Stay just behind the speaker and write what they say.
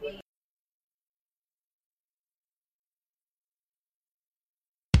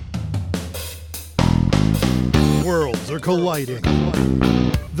are colliding.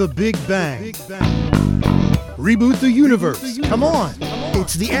 The Big Bang. Reboot the universe. Come on.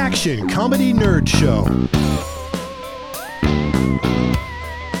 It's the Action Comedy Nerd Show.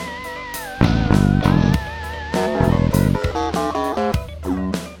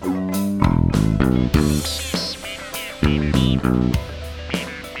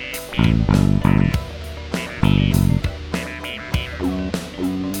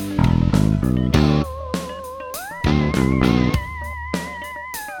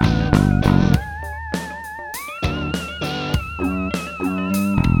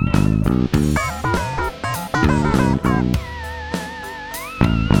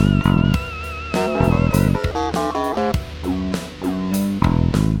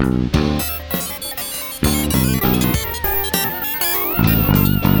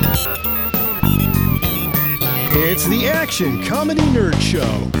 It's the Action Comedy Nerd Show.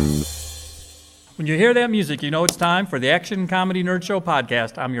 When you hear that music, you know it's time for the Action Comedy Nerd Show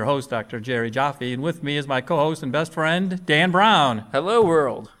podcast. I'm your host, Dr. Jerry Jaffe, and with me is my co-host and best friend, Dan Brown. Hello,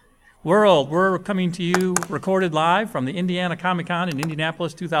 world. We're coming to you recorded live from the Indiana Comic Con in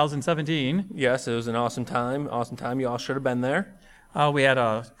Indianapolis 2017. Yes, it was an awesome time. You all should have been there. We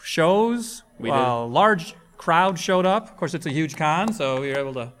had shows. We did. Large crowd showed up. Of course, it's a huge con, so we were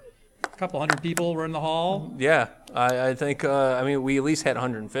able to... A couple hundred people were in the hall. Yeah, I think. We at least had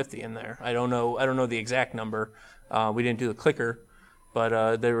 150 in there. I don't know the exact number. We didn't do the clicker,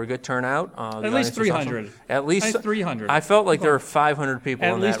 but they were a good turnout. At least 300. Awesome. At least 300. I felt like there were 500 people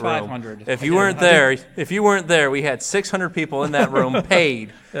in that room. At least 500. If you weren't there, we had 600 people in that room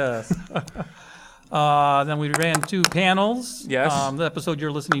paid. Yes. Then we ran 2 panels. Yes. The episode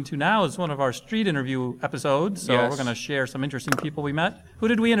you're listening to now is one of our street interview episodes, so Yes. we're going to share some interesting people we met. Who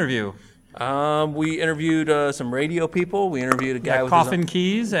did we interview? We interviewed some radio people. We interviewed a guy with Coffin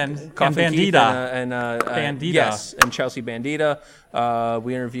Keys and Coffin Keith Bandita. Bandita. Yes, and Chelsea Bandita.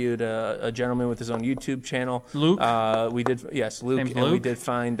 We interviewed a gentleman with his own YouTube channel. Luke? Luke. Name's And we Luke. did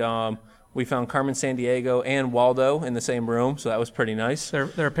find... We found Carmen Sandiego and Waldo in the same room, so that was pretty nice.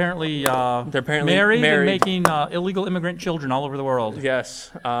 They're apparently, apparently married and married. making illegal immigrant children all over the world. Yes.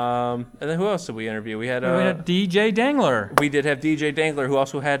 And then who else did we interview? We had DJ Dangler. We did have DJ Dangler, who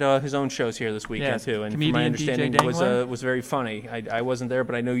also had his own shows here this weekend, Yes, too. And from comedian my DJ understanding, Dangler. was very funny. I wasn't there,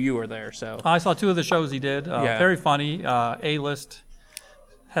 but I know you were there. So I saw 2 of the shows he did. Yeah. Very funny. A-list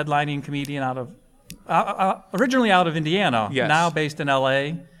headlining comedian out of originally out of Indiana, Yes. now based in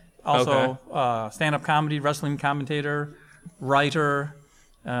L.A. Also, stand-up comedy, wrestling commentator, writer,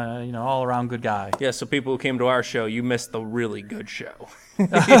 all around good guy. yeah, so people who came to our show, you missed the really good show. Hey,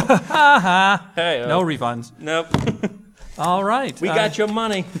 No refunds. Nope. All right. We got your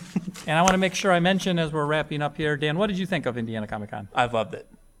money. And I want to make sure I mention as we're wrapping up here, Dan, what did you think of Indiana Comic Con? I've loved it.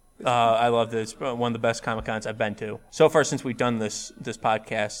 I loved it. It's one of the best Comic Cons I've been to. So far since we've done this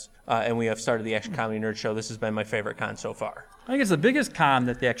podcast and we have started the Action Comedy Nerd Show, this has been my favorite con so far. I think it's the biggest con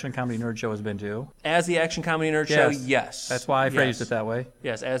that the Action Comedy Nerd Show has been to. As the Action Comedy Nerd Show, yes. That's why I phrased it that way.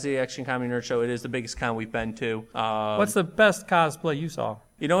 Yes, as the Action Comedy Nerd Show, it is the biggest con we've been to. What's the best cosplay you saw?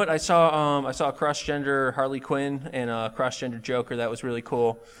 You know what? I saw a cross-gender Harley Quinn and a cross-gender Joker. That was really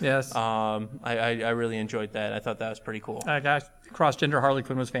cool. Yes. I really enjoyed that. I thought that was pretty cool. Cross-gender Harley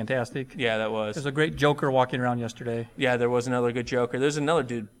Quinn was fantastic. Yeah, that was. There's a great Joker walking around yesterday. Yeah, there was another good Joker. There's another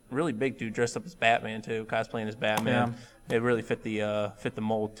dude, really big dude, dressed up as Batman too, cosplaying as Batman. Yeah. It really fit the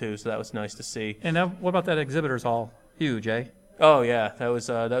mold too, so that was nice to see. And what about that exhibitors hall? Huge, eh? Oh yeah, that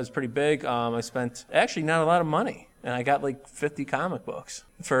was pretty big. I spent actually not a lot of money, and I got like 50 comic books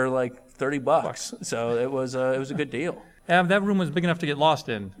for like $30. So it was a good deal. That room was big enough to get lost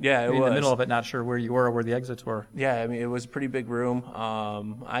in. Yeah, it was. In the middle of it, not sure where you were or where the exits were. Yeah, I mean, it was a pretty big room.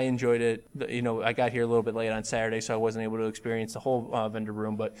 I enjoyed it. I got here a little bit late on Saturday, so I wasn't able to experience the whole vendor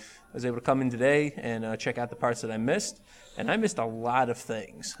room, but I was able to come in today and check out the parts that I missed. And I missed a lot of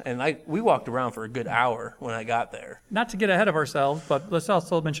things. And we walked around for a good hour when I got there. Not to get ahead of ourselves, but let's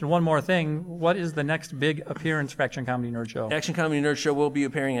also mention one more thing. What is the next big appearance for Action Comedy Nerd Show? Action Comedy Nerd Show will be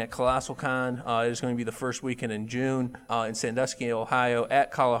appearing at Colossal Con. It is going to be the first weekend in June in Sandusky, Ohio,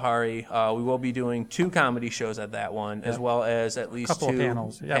 at Kalahari. We will be doing 2 comedy shows at that one, as well as at least 2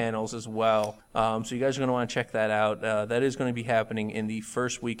 panels as well. So you guys are going to want to check that out. That is going to be happening in the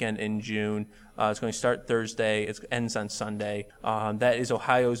first weekend in June. It's going to start Thursday. It ends on Sunday. That is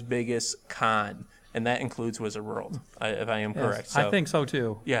Ohio's biggest con, and that includes Wizard World, if I am correct. So, I think so,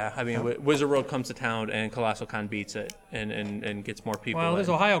 too. Yeah, I mean, Wizard World comes to town, and Colossal Con beats it and gets more people. Well, there's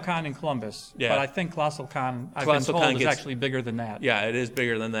Ohio Con in Columbus, but I think Colossal Con, I've been told, is actually bigger than that. Yeah, it is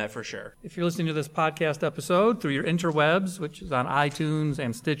bigger than that for sure. If you're listening to this podcast episode through your interwebs, which is on iTunes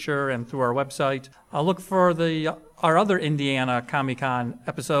and Stitcher and through our website, look for the our other Indiana Comic-Con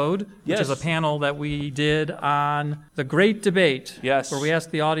episode, which is a panel that we did on The Great Debate. Yes. Where we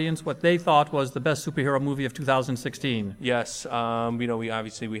asked the audience what they thought was the best superhero movie of 2016. Yes. We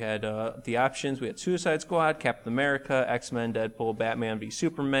had the options. We had Suicide Squad, Captain America, X-Men, Deadpool, Batman v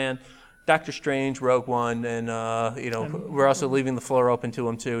Superman, Doctor Strange, Rogue One, and we're also leaving the floor open to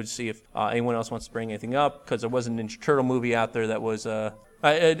them too to see if anyone else wants to bring anything up, because there was a Ninja Turtle movie out there that was.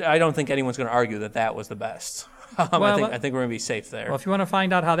 I don't think anyone's going to argue that was the best. I think we're going to be safe there. Well, if you want to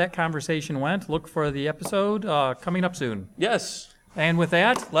find out how that conversation went, look for the episode coming up soon. Yes. And with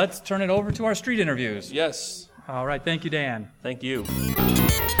that, let's turn it over to our street interviews. Yes. All right. Thank you, Dan. Thank you.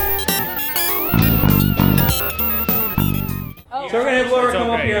 So we're going to have Laura come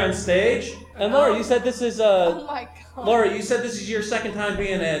up here on stage. And Laura, you said this is Oh my God. Laura, you said this is your second time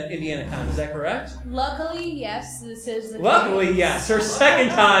being at IndianaCon. Is that correct? Luckily, yes, this is the Luckily, case. yes. Her second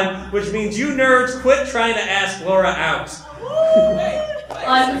time, which means you nerds quit trying to ask Laura out.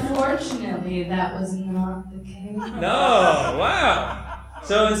 Unfortunately, that was not the case. No, wow.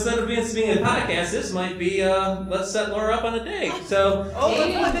 So instead of being a podcast, this might be let's set Laura up on a date. So let's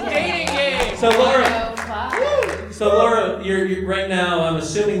play the dating game. So Laura, you're right now. I'm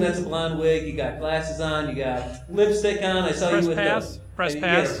assuming that's a blonde wig. You got glasses on. You got lipstick on. I saw Press you with pass. Press you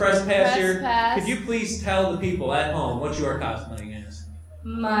pass. got a press pass here. pass. Could you please tell the people at home what you are cosplaying as?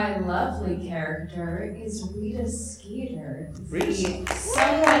 My lovely character is Rita Skeeter, Rita the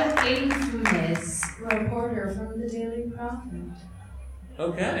somewhat infamous reporter from the Daily Prophet.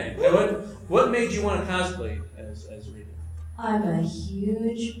 Okay. And what made you want to cosplay as Rita? I'm a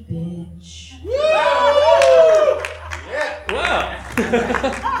huge bitch. Wow.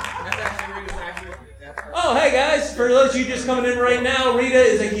 Oh, hey guys! For those of you just coming in right now, Rita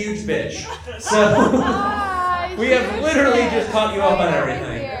is a huge bitch. So we have literally just caught you up on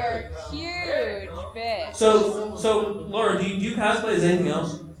everything. Huge bitch. So Laura, do you cosplay as anything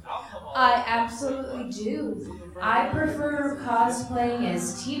else? I absolutely do. I prefer cosplaying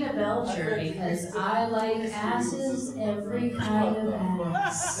as Tina Belcher because I like asses, every kind of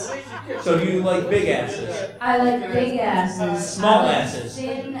ass. So do you like big asses? I like big asses. Small I like asses.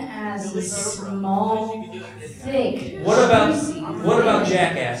 Thin asses, small, thick. What juicy, about thick.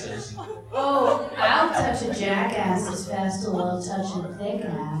 jackasses? Oh, I'll touch a jackass as fast as I'll touch a thick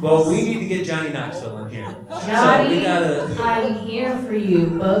ass. Well, we need to get Johnny Knoxville in here. Johnny, So we gotta. I'm here for you.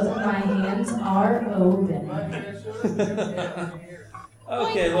 Both of my hands are open.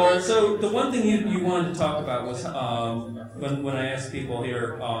 Okay, Laura. So the one thing you wanted to talk about was when I asked people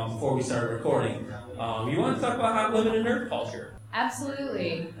here before we started recording, you wanted to talk about hot women in nerd culture.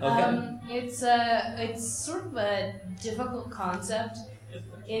 Absolutely. Okay. It's sort of a difficult concept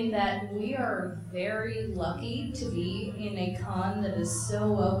in that we are very lucky to be in a con that is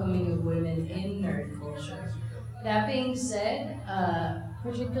so welcoming of women in nerd culture. That being said,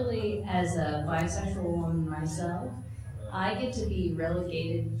 particularly as a bisexual woman myself, I get to be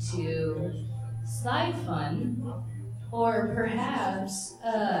relegated to side fun, or perhaps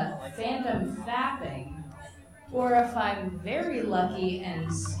fandom fapping, or if I'm very lucky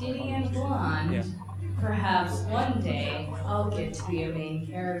and skinny and blonde, perhaps one day I'll get to be a main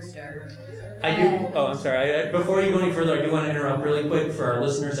character. I do. Oh, I'm sorry. Before you go any further, I do want to interrupt really quick for our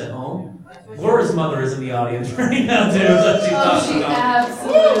listeners at home. Laura's mother is in the audience right now too. So She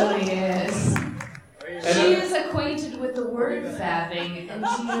absolutely is. She is acquainted with the word fapping, and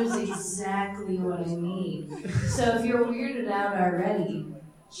she knows exactly what I mean. So if you're weirded out already,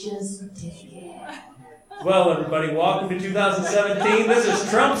 just dig it. Well, everybody, welcome to 2017. This is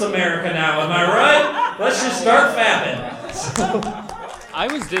Trump's America now. Am I right? Let's just start fapping. I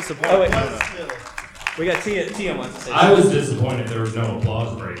was disappointed. We got Tia wants to say. I was disappointed there was no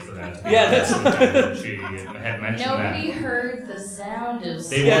applause break for that. Yeah, that's. She had mentioned Nobody that. heard the sound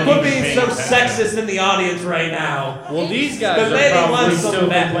of. Yeah, quit being so sexist in the audience right now. Well, these guys are probably still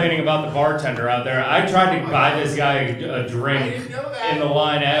complaining about the bartender out there. I tried to buy this guy a drink in the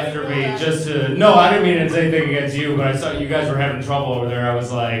line after me just to. No, I didn't mean it's anything against you, but I saw you guys were having trouble over there. I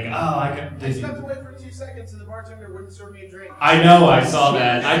was like, oh, I could. I just have to wait for 2 seconds and the bartender wouldn't serve me a drink. I know, I saw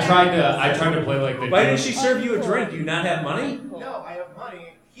that. I tried to play like the. Why didn't she serve you a drink? Do you not have money? No, I have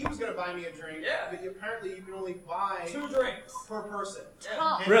money. He was going to buy me a drink, but apparently you can only buy 2 drinks per person.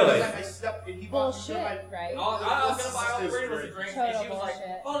 Yeah. Really? I stepped and he Bullshit, bought right? I was gonna buy all 3 of us a drink, and she was like,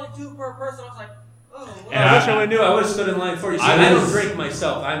 only 2 per person. I was like, oh. I wish I would have knew. I would have stood in line for you. See, I don't drink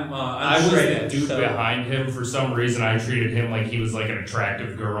myself. I'm I was straight the edge, dude so. behind him. For some reason, I treated him like he was like an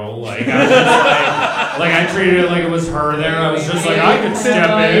attractive girl. Like I was just like I treated it like it was her there. I was just like I could step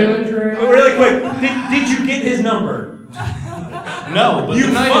in. Really quick, did you get his number? number. No, but You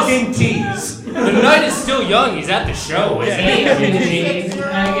the night fucking tease. The night is still young. He's at the show, isn't he? Can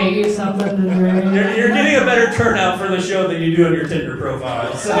I get you something to drink? You're getting a better turnout for the show than you do on your Tinder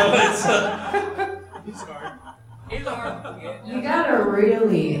profile. So it's. You gotta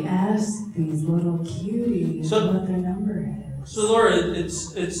really ask these little cuties So- what their number is. So Laura,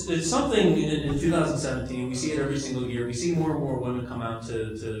 it's something in 2017. We see it every single year. We see more and more women come out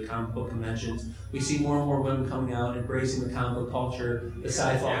to comic book conventions. We see more and more women coming out, embracing the comic book culture, the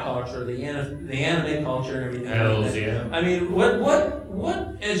sci-fi culture, the anime culture, and everything. Hells yeah. I mean, what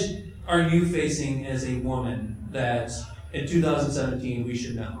are you facing as a woman that in 2017 we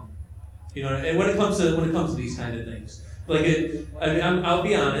should know? You know, and when it comes to these kind of things. I'll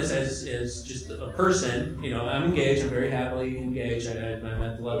be honest, as just a person, you know, I'm engaged. I'm very happily engaged. I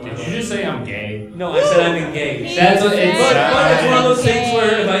met the love. Did you just say I'm gay? No, I said I'm engaged. That's what it's. But it's one of those things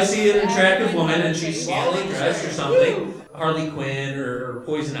where if I see an attractive woman and she's scantily dressed or something, Harley Quinn or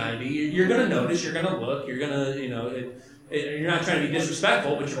Poison Ivy, you're gonna notice. You're gonna look. You're gonna, you know, you're not trying to be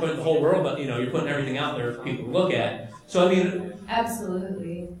disrespectful, but you're putting the whole world, you know, you're putting everything out there for people to look at. So I mean.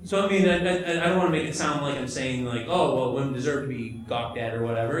 Absolutely. So I mean, I don't want to make it sound like I'm saying like, oh, well, women deserve to be gawked at or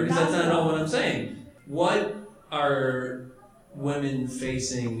whatever, because that's not at all what I'm saying. What are women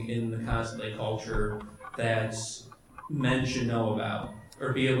facing in the cosplay culture that men should know about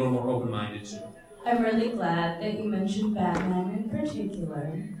or be a little more open-minded to? I'm really glad that you mentioned Batman in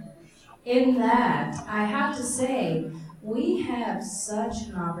particular. In that, I have to say, we have such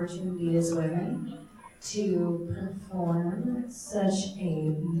an opportunity as women to perform such a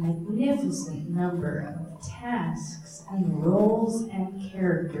magnificent number of tasks and roles and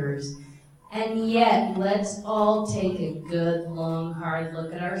characters. And yet, let's all take a good, long, hard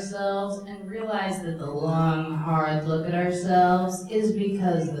look at ourselves and realize that the long, hard look at ourselves is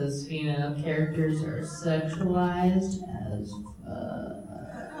because those female characters are sexualized as fuck.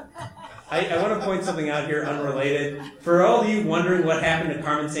 I want to point something out here unrelated. For all of you wondering what happened to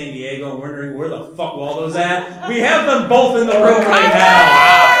Carmen Sandiego and wondering where the fuck Waldo's at, we have them both in the room right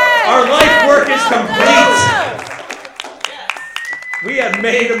now. Our life work is complete. We have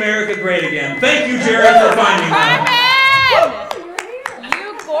made America great again. Thank you, Jared, for finding that.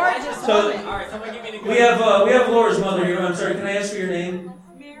 You gorgeous woman. We have Laura's mother here. I'm sorry, can I ask for your name?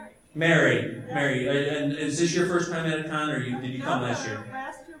 Mary. Mary. And is this your first time at a con, or did you come last year?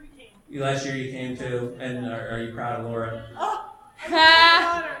 Last year you came too, and are you proud of Laura?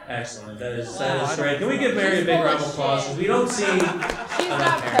 Excellent. That is great. Can we give Mary a big round of applause? Because we don't see She's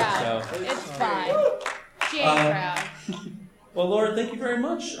not parents, proud. so. It's fine. She ain't proud. Well, Laura, thank you very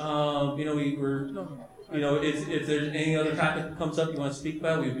much. If there's any other topic that comes up you want to speak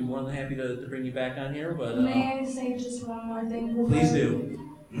about, we'd be more than happy to bring you back on here. But may I say just one more thing? Please do.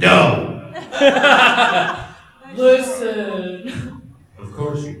 No. Listen. Of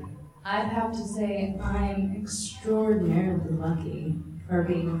course you. I'd have to say I'm extraordinarily lucky for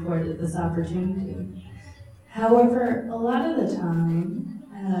being afforded this opportunity. However, a lot of the time,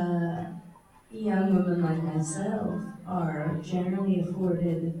 young women like myself are generally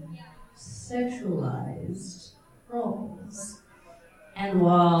afforded sexualized roles. And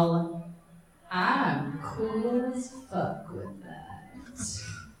while I'm cool as fuck with that,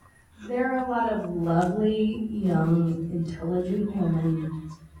 there are a lot of lovely, young, intelligent women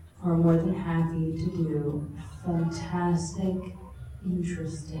who are more than happy to do fantastic,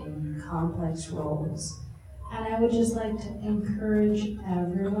 interesting, complex roles. And I would just like to encourage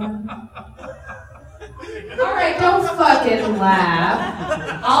everyone. Alright, don't fucking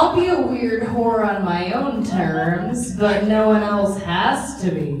laugh. I'll be a weird whore on my own terms, but no one else has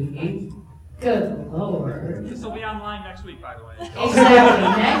to be. Good Lord. This will be online next week, by the way. Exactly,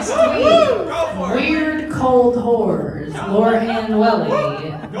 next week. Weird Cold Whores, Laura Ann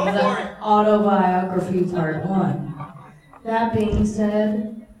Welly, the autobiography part 1. That being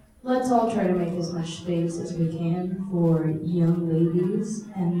said, let's all try to make as much space as we can for young ladies,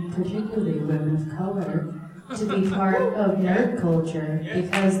 and particularly women of color, to be part of nerd culture,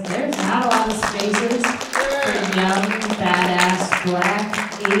 because there's not a lot of spaces for young, badass, black,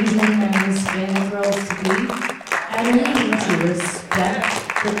 Asian, and Hispanic girls to be, and we need to respect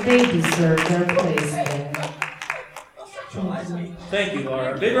that they deserve their place there. Thank you,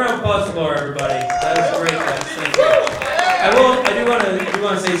 Laura. Big round of applause for Laura, everybody. That was great, guys. Thank you. I do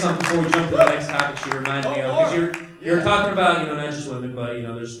want to say something before we jump to the next topic she reminded me of, because you're talking about, not just women, but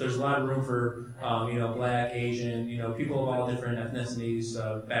there's a lot of room for black, Asian, people of all different ethnicities,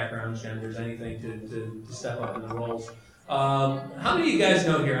 backgrounds, genders, anything to step up in the roles. How many of you guys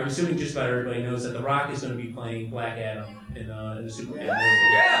know here? I'm assuming just about everybody knows that The Rock is going to be playing Black Adam in the Superman movie.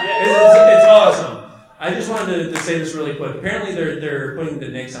 Yeah. It's awesome. I just wanted to say this really quick. Apparently, they're putting the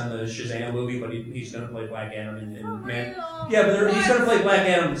Knicks on the Shazam movie, but he's going to play Black Adam in Man. Yeah, but he's going to play Black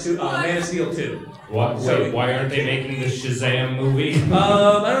Adam too, Man of Steel 2. What? Wait, why aren't they making the Shazam movie?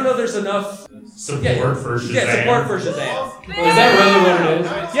 I don't know. There's enough support for Shazam. Yeah, support for Shazam. Is that really what it is?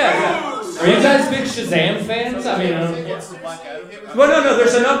 Yeah. Are you guys big Shazam fans? I mean, well, no.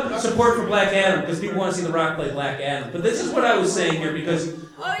 There's enough support for Black Adam because people want to see The Rock play Black Adam. But this is what I was saying here because.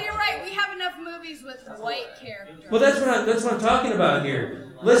 Oh, you're right. We have enough movies with white characters. Well, that's what I'm talking about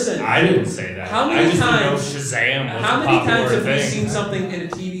here. Listen, I didn't say that. How many times? Shazam was how many times have thing. we seen something in a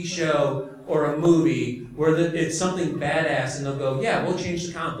TV show or a movie where it's something badass and they'll go, yeah, we'll change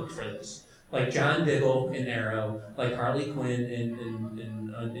the comic book for this. Like John Diggle in Arrow, like Harley Quinn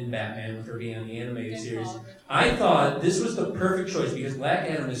in Batman with her being on the animated series. I thought this was the perfect choice because Black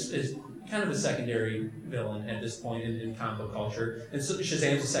Adam is kind of a secondary villain at this point in comic book culture, and so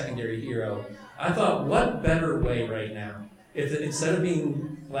Shazam's a secondary hero. I thought, what better way right now, if instead of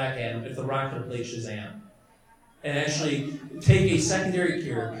being Black Adam, if The Rock could have played Shazam, and actually take a secondary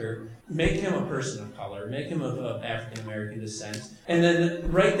character, make him a person of color, make him of African American descent, and then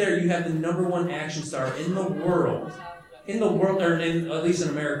right there you have the #1 action star in the world, or at least in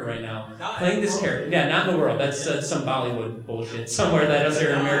America right now, playing this character. Yeah, not in the world. That's some Bollywood bullshit somewhere that us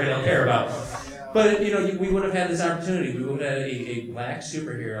here in America don't care about. But we would have had this opportunity. We would have had a black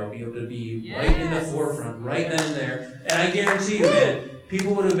superhero be able to be right in the forefront, right then and there. And I guarantee you, man,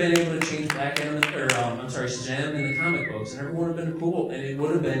 people would have been able to change Black Adam, Shazam in the comic books, and everyone would have been cool, and it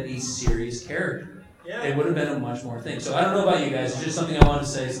would have been a serious character. Yeah. It would have been a much more thing. So I don't know about you guys. It's just something I want to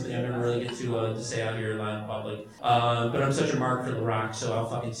say, something I never really get to say out here in public. But I'm such a mark for The Rock, so I'll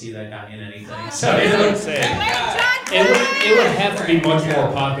fucking see that guy in anything. So it would have to be much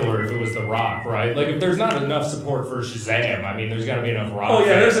more popular if it was The Rock, right? Like if there's not enough support for Shazam, I mean, there's got to be enough Rock. Oh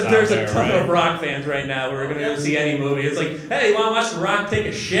yeah, fans there's a there, ton right? of Rock fans right now who are going to go see any movie. It's like, hey, you want to watch The Rock take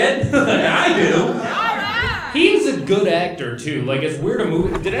a shit? I do. He's a good actor too. Like it's weird a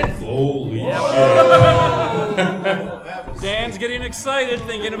movie. Holy shit! Dan's getting excited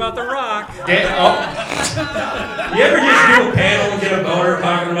thinking about The Rock. You ever just do a panel and get a boner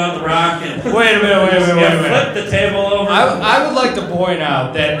talking about The Rock? And wait a minute. Flip the table over. I would like to point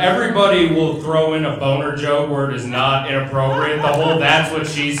out that everybody will throw in a boner joke where it is not inappropriate. The whole "that's what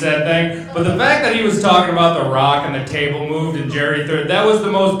she said" thing. But the fact that he was talking about The Rock and the table moved and Jerry threw it, that was the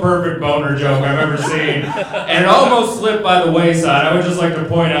most perfect boner joke I've ever seen. And it almost slipped by the wayside. I would just like to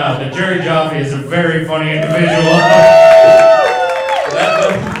point out that Jerry Jaffe is a very funny individual.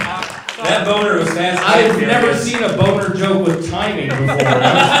 That boner was fantastic. I've never seen a boner joke with timing before. That was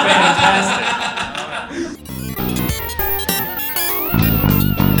fantastic.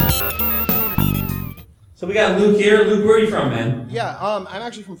 So we got Luke here. Luke, where are you from, man? Yeah, I'm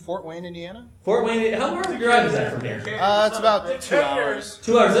actually from Fort Wayne, Indiana. Fort Wayne, how far of a drive is that from here? It's about 2 hours.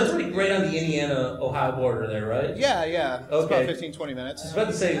 2 hours, that's right on the Indiana-Ohio border there, right? Yeah. It's Okay. about 15-20 minutes. I was about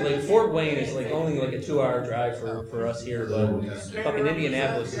to say, like, Fort Wayne is only a 2-hour drive for us here, but fucking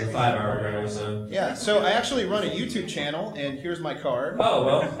Indianapolis is a 5-hour drive, so. Yeah, so I actually run a YouTube channel, and here's my card. Oh,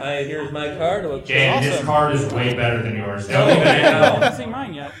 well, here's my card. Dan, his card is way better than yours. Don't even I haven't seen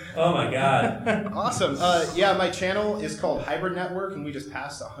mine yet. Oh my god. Awesome. Yeah, my channel is called Hybrid Network, and we just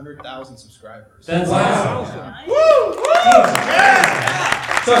passed 100,000 subscribers. That's awesome. Awesome. Woo!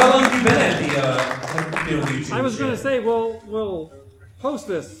 So how long have you been at the YouTube? I was going to say, we'll post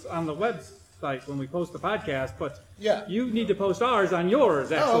this on the website when we post the podcast, but yeah, you need to post ours on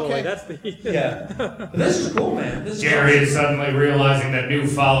yours, actually. Oh, okay. That's the... Yeah. But this is cool, man. Jerry is suddenly realizing that new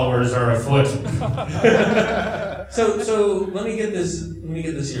followers are afoot. So let me get this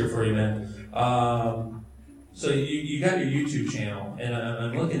here for you, man. So you got your YouTube channel, and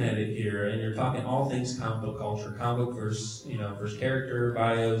I'm looking at it here, and you're talking all things comic book culture, comic book versus character,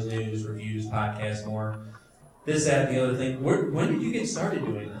 bios, news, reviews, podcasts, more. This, that, the other thing. When did you get started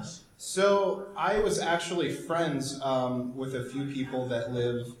doing this? So I was actually friends with a few people that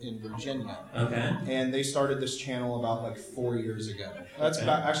live in Virginia. Okay. And they started this channel about 4 years ago. That's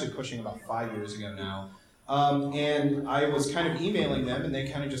actually pushing about 5 years ago now. And I was kind of emailing them, and they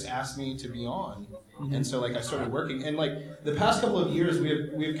kind of just asked me to be on. Mm-hmm. And so I started working. And the past couple of years,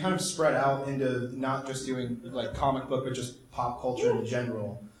 we've kind of spread out into not just doing comic book, but just pop culture in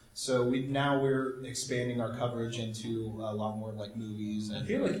general. So we're expanding our coverage into a lot more movies. And I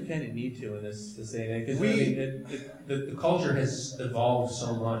feel like you kind of need to in this thing, because the culture has evolved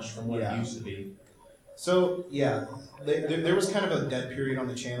so much from what it used to be. So yeah, there was kind of a dead period on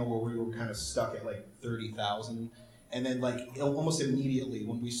the channel where we were kind of stuck at 30,000, And then, like, almost immediately,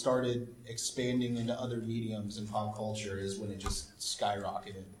 when we started expanding into other mediums in pop culture, is when it just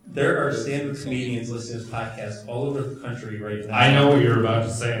skyrocketed. There are stand-up comedians listening to this podcast all over the country right now. I know what you're about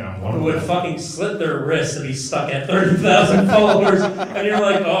to say, and I'm one who of would them. fucking slit their wrists to be stuck at 30,000 followers, and you're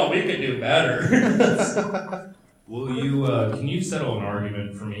like, oh, we could do better. Will you, can you settle an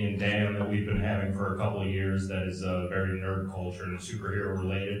argument for me and Dan that we've been having for a couple of years that is very nerd culture and superhero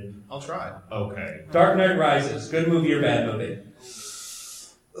related? I'll try. Okay. Dark Knight Rises, good movie or bad movie?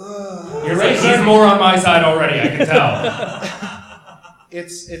 You're right. He's more on my side already, I can tell.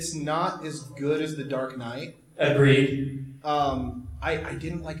 It's not as good as The Dark Knight. Agreed. I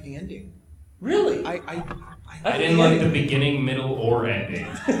didn't like the ending. Really? I didn't like the beginning, middle, or ending.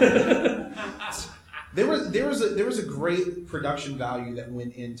 There was a great production value that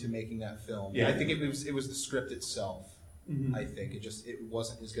went into making that film. Yeah. I think it was the script itself. Mm-hmm. I think it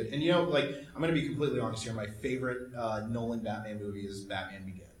wasn't as good. And you know, like, I'm going to be completely honest here. My favorite Nolan Batman movie is Batman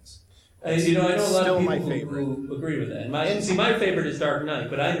Begins. You know, I know a lot of Still people who agree with that. My favorite is Dark Knight,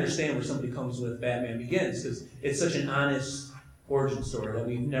 but I understand where somebody comes with Batman Begins because it's such an honest origin story that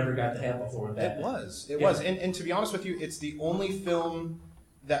we've never got to have before with Batman. It was. And to be honest with you, it's the only film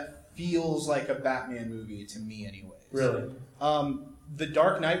that feels like a Batman movie to me, anyways. Really? The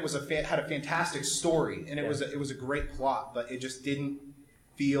Dark Knight had a fantastic story, and it was a great plot, but it just didn't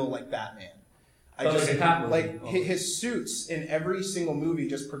feel like Batman. His suits in every single movie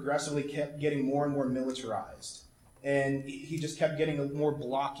just progressively kept getting more and more militarized, and he just kept getting more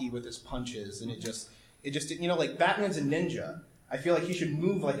blocky with his punches, and it just you know, like, Batman's a ninja. I feel like he should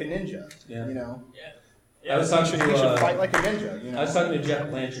move like a ninja. Yeah. You know. Yeah. I was talking he should fight like a ninja. You know? I was talking to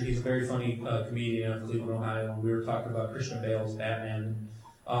Jeff Blanchard. He's a very funny comedian out of Cleveland, Ohio, and we were talking about Christian Bale's Batman.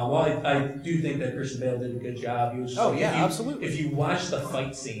 While I do think that Christian Bale did a good job, he was just absolutely. If you watch the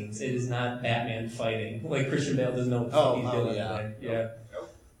fight scenes, it is not Batman fighting. Like, Christian Bale doesn't know what the fuck he's doing. Yeah.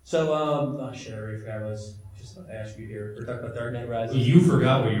 So, shit, I already forgot what I was just about to ask you here. We're talking about Dark Knight Rises. You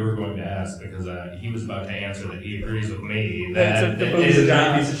forgot what you were going to ask because he was about to answer that he agrees with me that the movie's a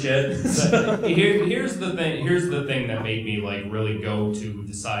giant piece of shit. Here's the thing. Here's the thing that made me, like, really go to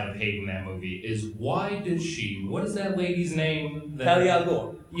the side of hating that movie is why did she? What is that lady's name? Talia al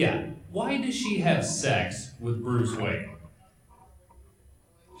Ghul. Yeah. Why does she have sex with Bruce Wayne?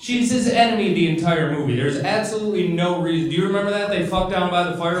 She's his enemy the entire movie. There's absolutely no reason. Do you remember that? They fucked down by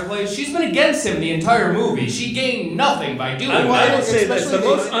the fireplace? She's been against him the entire movie. She gained nothing by doing that. I would say that's the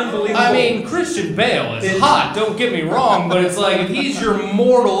most unbelievable. I mean, Christian Bale is hot, don't get me wrong, but it's like if he's your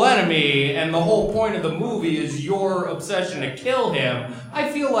mortal enemy and the whole point of the movie is your obsession to kill him, I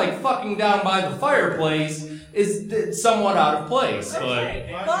feel like fucking down by the fireplace is somewhat out of place. But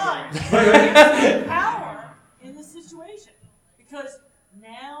power in the situation because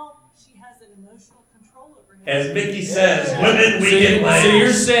now she has an emotional control over him. As Mickey says, women, we get laid. So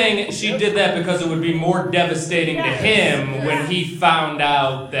you're saying she did that because it would be more devastating to him when he found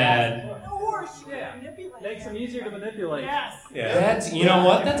out that... Or she would manipulate Makes him easier to manipulate. Yes. Yeah. That's, you know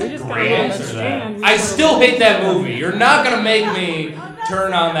what? That's a just great gotta answer to that. understand. I still hate that movie. You're not going to make me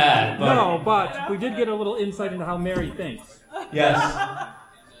turn on that. But No, but we did get a little insight into how Mary thinks. Yes.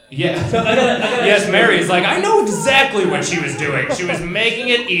 Yeah. So I gotta Yes, Mary's like, I know exactly what she was doing. She was making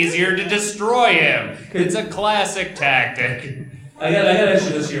it easier to destroy him. It's a classic tactic. I gotta ask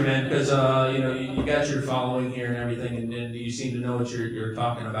you this here, man, because you got your following here and everything, and you seem to know what you're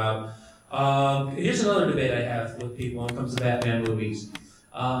talking about. Here's another debate I have with people when it comes to Batman movies: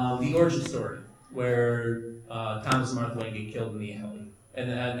 the origin story, where Thomas and Martha Wayne get killed in the alley, and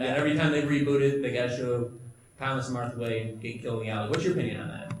every time they reboot it, they gotta show Thomas and Martha Wayne getting killed in the alley. What's your opinion on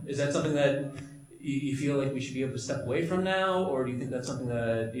that? Is that something that you feel like we should be able to step away from now, or do you think that's something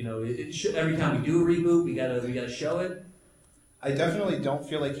that every time we do a reboot, we gotta show it? I definitely don't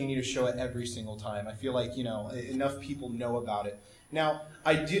feel like you need to show it every single time. I feel like, enough people know about it. Now,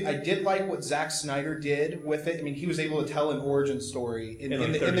 I did like what Zack Snyder did with it. I mean, he was able to tell an origin story in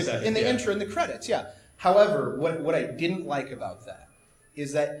the intro, in the credits, yeah. However, what I didn't like about that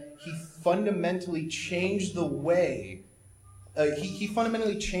is that he fundamentally changed the way he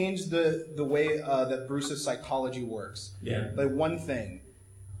fundamentally changed the way that Bruce's psychology works. Yeah. By one thing,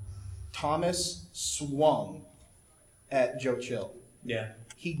 Thomas swung at Joe Chill. Yeah.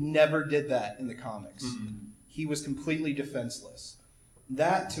 He never did that in the comics. Mm-hmm. He was completely defenseless.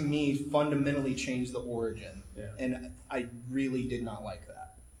 That, to me, fundamentally changed the origin. Yeah. And I really did not like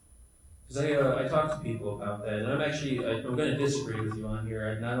that. Because I talk to people about that, and I'm going to disagree with you on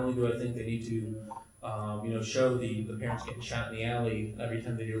here. Not only do I think they need to show the parents getting shot in the alley every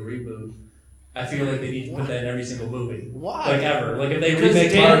time they do a reboot, I feel like they need to put that in every single movie. Why? Like ever. Like if they Because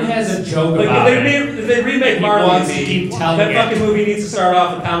remake Dan Marvel, has a joke like about it. if they remake He Marvel, wants to keep telling that it. fucking movie needs to start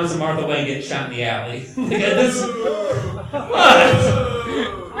off with Thomas and Martha Wayne getting shot in the alley. Like, this,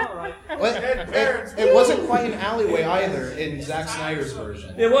 It wasn't quite an alleyway either in Zack Snyder's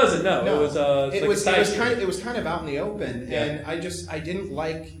version. It wasn't. No. No. It was. It was kind of out in the open, and I didn't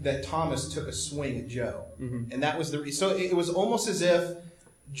like that Thomas took a swing at Joe, and that was so it was almost as if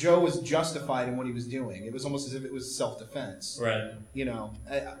Joe was justified in what he was doing. It was almost as if it was self-defense. Right. You know,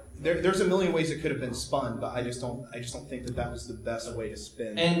 there's a million ways it could have been spun, but I just don't think that was the best way to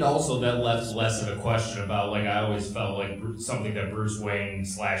spin. And also that left less of a question about, like, I always felt like something that Bruce Wayne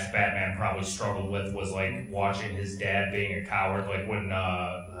 / Batman probably struggled with was, like, watching his dad being a coward, like when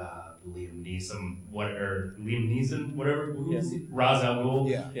Liam Neeson, whatever, Ra's al Ghul.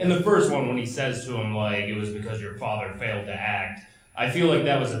 Yeah. In the first one, when he says to him, like, it was because your father failed to act, I feel like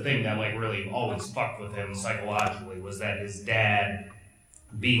that was a thing that, like, really always fucked with him psychologically, was that his dad,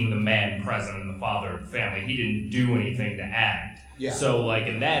 being the man present and the father of the family, he didn't do anything to act. Yeah. So, like,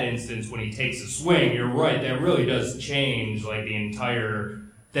 in that instance, when he takes a swing, you're right, that really does change, like,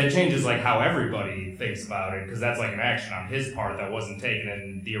 that changes, like, how everybody thinks about it, because that's, like, an action on his part that wasn't taken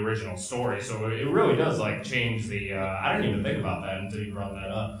in the original story. So it really does, like, change the, I didn't even think about that until you brought that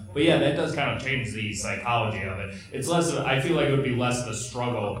up. But yeah, that does kind of change the psychology of it. It's less of, I feel like it would be less of a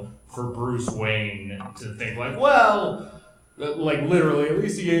struggle for Bruce Wayne to think, like, well, like, literally, at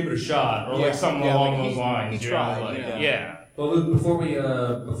least he gave it a shot, or like something along those lines. He tried, like, yeah. But Luke, before we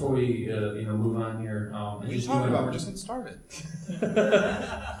move on here, what are you talking about? We're just getting started.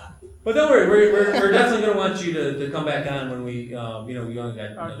 But don't worry, we're definitely going to want you to come back on when we we only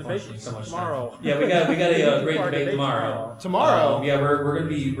got unfortunately so much tomorrow. time. Yeah, we got a great debate tomorrow. Tomorrow? Yeah, we're going to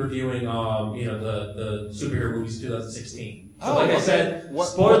be reviewing the superhero movies of 2016. So Oh, like I okay. said, What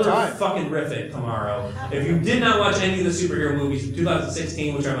spoiler time? fucking rific tomorrow. If you did not watch any of the superhero movies from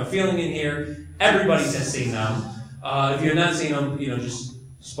 2016, which I'm a feeling in here, everybody has seen them. If you have not seen them, just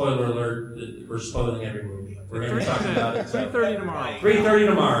spoiler alert, we're spoiling every movie. We're going to be talking about it. 3:30 tomorrow. 3:30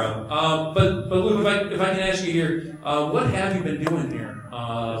 tomorrow. But Luke, if I can ask you here, what have you been doing here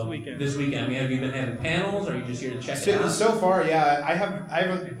this weekend? I mean, have you been having panels, or are you just here to check it out? So far, yeah, I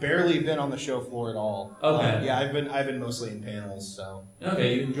haven't barely been on the show floor at all. Okay. Yeah, I've been mostly in panels. So.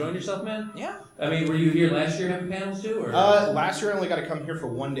 Okay, you enjoying yourself, man? Yeah. I mean, were you here last year having panels too, or? Last year I only got to come here for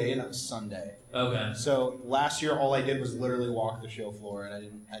one day, and that was Sunday. Okay. So last year all I did was literally walk the show floor, and I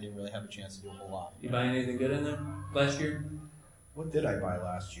didn't really have a chance to do a whole lot. You buy anything good in there last year? What did I buy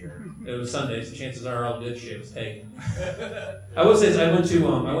last year? It was Sunday, so chances are all good shit was taken. I will say, I went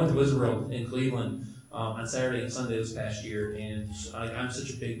to Wizard World in Cleveland on Saturday and Sunday this past year, and I'm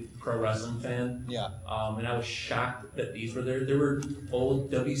such a big pro wrestling fan. Yeah. And I was shocked that these were there. There were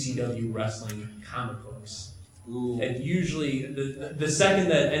old WCW wrestling comic books. Ooh. And usually, the second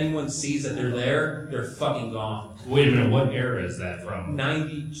that anyone sees that they're there, they're fucking gone. Wait a minute, what era is that from?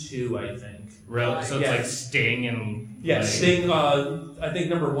 92, I think. Really? So it's Yeah. like Sting and... Yeah, like, Sting. I think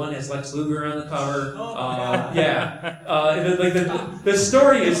number 1 has Lex Luger on the cover. The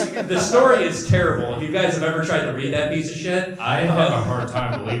story is terrible. If you guys have ever tried to read that piece of shit, I have a hard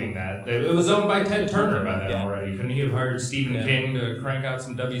time believing that. It was owned by Ted Turner by then already. Couldn't he have hired Stephen King to crank out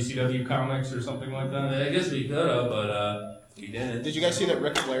some WCW comics or something like that? I guess we could have, but we didn't. Did you guys see that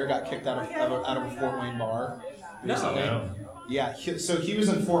Ric Flair got kicked out of a Fort Wayne bar? No. Yeah, so he was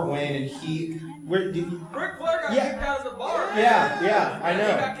in Fort Wayne, and Ric Flair got kicked out of the bar. Yeah, I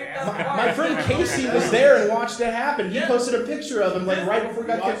know. My friend Casey was there and watched it happen. He posted a picture of him right before he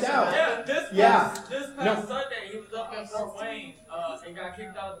got kicked out. Yeah, this past Sunday, he was up in Fort Wayne and got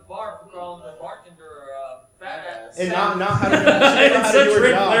kicked out of the bar for calling the bartender fat ass. And not how to do her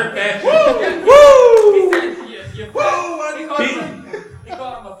job. He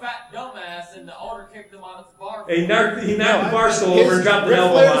called him a fat dumbass, and the owner kicked him out of the bar. He knocked the bar stool over and dropped the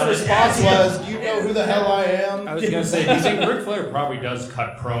elbow Ric on Flair's it. response was, "Do you know who the hell I am?" I was going to say, do you think Ric Flair probably does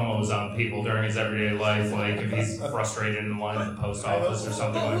cut promos on people during his everyday life, like if he's frustrated in line at the post office or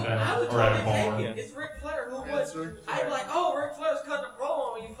something like that, or at a bar? It's Ric Flair who would. I'd be like, oh, Ric Flair's cutting a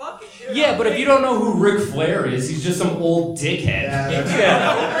promo on you fucking shit. Yeah, but if you don't know who Ric Flair is, he's just some old dickhead.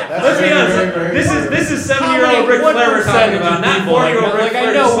 Let's be honest. This is 7-year-old Ric Flair we're talking about, not 4-year-old Ric Flair.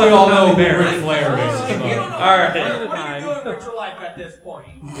 I know we all know who Ric Flair is. All right. What are you doing with your life at this point?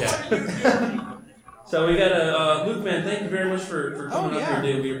 Yeah. So we got Luke, man. Thank you very much for coming up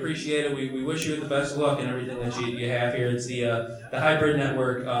here, dude. We appreciate it. We wish you the best of luck and everything that you have here. It's the Hybrid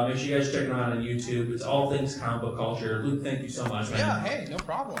Network. Make sure you guys check them out on YouTube. It's all things comic book culture. Luke, thank you so much, man. Yeah, hey, no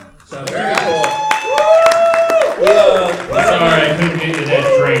problem. So very cool. Sorry, I couldn't get you that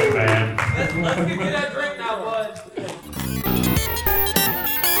drink, man. Let's get that drink now, bud.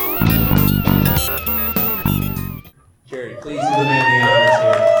 Jerry, please do the man the honors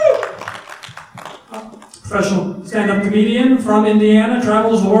here. Professional stand-up comedian from Indiana,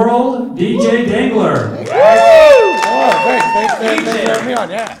 travels the world, DJ Dangler. Thanks for having me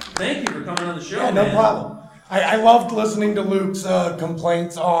on, yeah. Thank you for coming on the show, Yeah, no man. problem. I loved listening to Luke's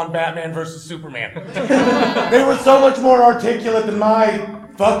complaints on Batman versus Superman. They were so much more articulate than my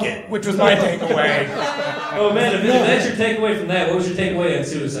fuck it, which was my takeaway. Oh man, if that's your takeaway from that, what was your takeaway on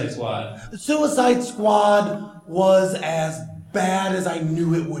Suicide Squad? Suicide Squad was as bad as I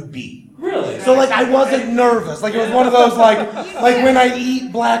knew it would be. Really? So like I wasn't nervous. Like it was one of those like when I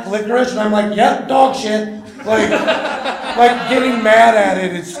eat black licorice and I'm like, yep, dog shit. Like getting mad at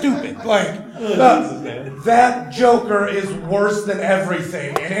it is stupid. Like that Joker is worse than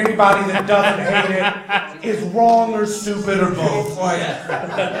everything, and anybody that doesn't hate it is wrong or stupid or both. Like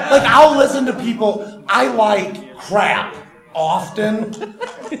I'll listen to people. I like crap often,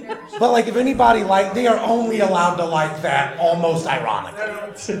 but like if anybody they are only allowed to like that almost ironically.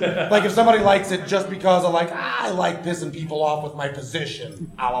 Like if somebody likes it just because of I like pissing people off with my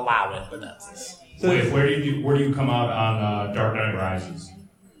position, I'll allow it. But that's. Wait, where do you come out on Dark Knight Rises?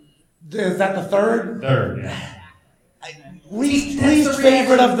 Is that the third? Third, yeah. Least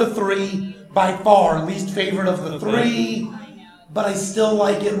favorite of the three, by far. Least favorite of the three, but I still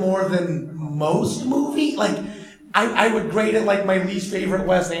like it more than most movies. I would grade it like my least favorite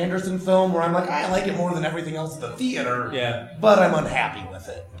Wes Anderson film, where I'm like, I like it more than everything else in the theater. Yeah. But I'm unhappy with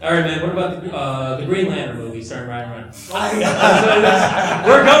it. All right, man. What about the Green Lantern movie starring Ryan Reynolds?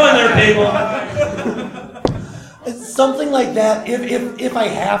 We're going there, people. It's something like that. If I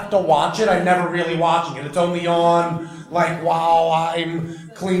have to watch it, I'm never really watching it. It's only on while I'm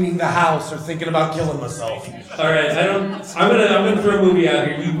cleaning the house or thinking about killing myself. All right, I'm gonna throw a movie out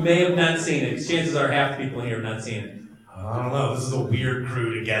here. You may have not seen it. Chances are half the people here have not seen it. I don't know. This is a weird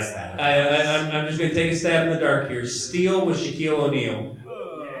crew to guess that. I'm just gonna take a stab in the dark here. Steel with Shaquille O'Neal.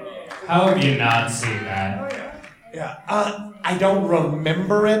 How have you not seen that? Yeah, I don't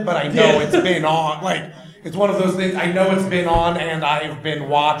remember it, but I know it's been on. It's one of those things. I know it's been on, and I've been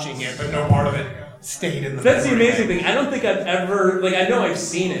watching it, but no part of it stayed in the. That's the amazing thing. I don't think I've ever I know I've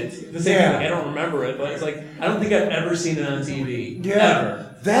seen it. The same thing. I don't remember it, but it's I don't think I've ever seen it on TV. Yeah,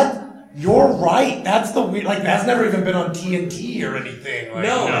 ever. You're right. That's the weird. That's never even been on TNT or anything.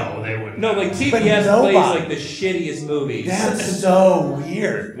 No, they wouldn't. No, TBS plays the shittiest movies. That's so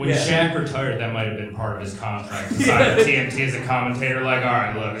weird. When Shaq retired, that might have been part of his contract. Inside of TNT as a commentator, all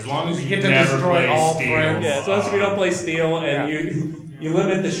right, look, as long as you get to never destroy all Steel. friends. Yeah, as long as we don't play Steel and you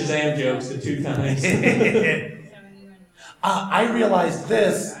limit the Shazam jokes to 2 times. I realized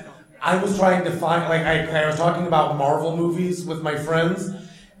this. I was trying to find I was talking about Marvel movies with my friends.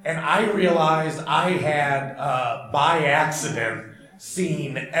 And I realized I had, by accident,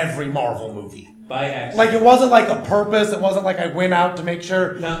 seen every Marvel movie. By accident? It wasn't a purpose. It wasn't I went out to make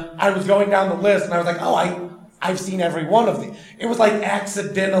sure. No. I was going down the list, and I was I've seen every one of these. It was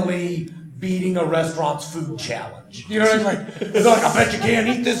accidentally beating a restaurant's food challenge. You know what I mean? It's I bet you can't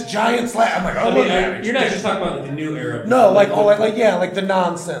eat this giant slab. I'm look at it. You're not just talking about the new era. No, the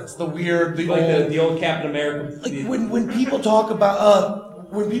nonsense, the weird, the old. The old Captain America. When people talk about,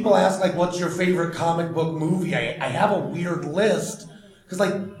 when people ask, what's your favorite comic book movie, I have a weird list.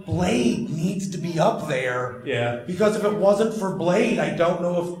 Because, Blade needs to be up there. Yeah. Because if it wasn't for Blade, I don't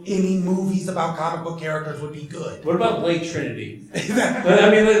know if any movies about comic book characters would be good. What about Blade Trinity?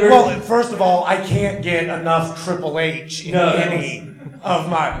 Well, first of all, I can't get enough Triple H in any of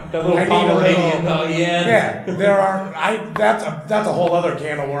my. That little Pomeranian. Oh, yeah. Yeah, there are. That's a whole other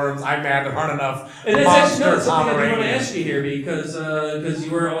can of worms. I'm mad there aren't enough. And that's something I do want to Pomeranians. ask you here because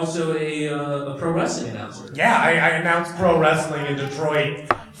you were also a pro wrestling announcer. Yeah, I announced pro wrestling in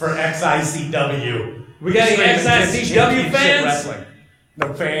Detroit for XICW. We got any XICW fans? Wrestling.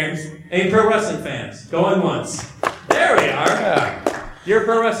 No fans. Any pro wrestling fans? Going once. There we are. Yeah. You're a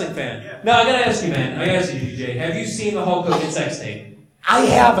pro wrestling fan. No, I gotta ask you, man. I gotta ask you, DJ. Have you seen the Hulk Hogan sex tape? I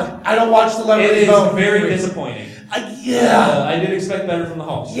haven't. I don't watch Celebrity It Vote. is very disappointing. I did expect better from the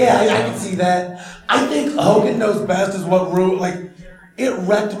Hulk. Yeah, I can see that. I think Hogan Knows Best is what it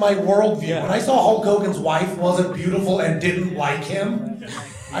wrecked my worldview. Yeah. When I saw Hulk Hogan's wife wasn't beautiful and didn't like him,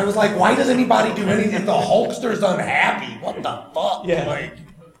 I was like, why does anybody do anything if the Hulkster's unhappy? What the fuck? Yeah.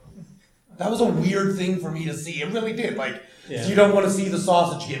 That was a weird thing for me to see. It really did. You don't want to see the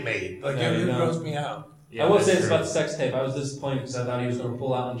sausage get made. It grossed me out. I will say this about the sex tape. I was disappointed because I thought he was going to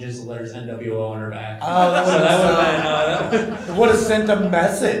pull out and jizz the letters NWO on her back. Oh, that would have sent a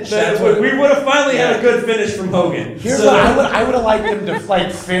message. We would have finally had a good finish from Hogan. I would have liked him to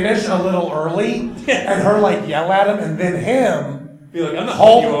like finish a little early and her like yell at him and then him be like, I'm not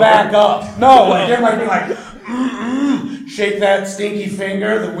hold back up. No, like him like be like, shake that stinky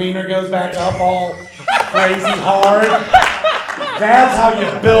finger. The wiener goes back up all crazy hard. That's how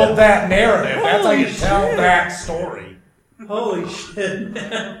you build that narrative. That's how you tell that story. Holy shit,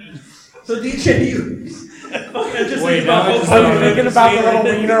 man. So DJ, you just Wait, are you thinking about the little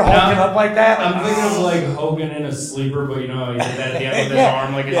wiener hulking up like that? I'm thinking of like Hogan in a sleeper, but you know, he did that at the end of his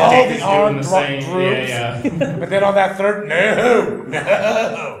arm, like his all dick the is arm doing the same. droops. Yeah. But then on that third,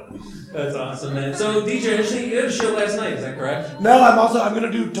 no. That's awesome, man. So DJ, you had a show last night, is that correct? No, I'm gonna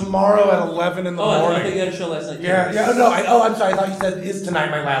do tomorrow at 11 in the morning. I think you had a show last night. I'm sorry. I thought you said is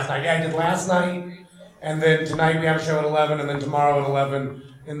tonight my last night. Yeah, I did last night, and then tonight we have a show at 11, and then tomorrow at 11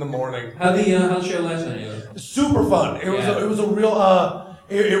 in the morning. How the show last night go? Super fun. It was a real.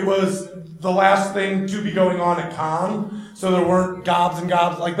 It was the last thing to be going on at Con, so there weren't gobs and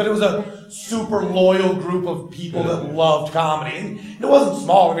gobs but it was a super loyal group of people that loved comedy, and it wasn't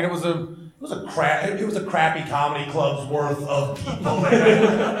small. I mean, it was a crappy comedy club's worth of people.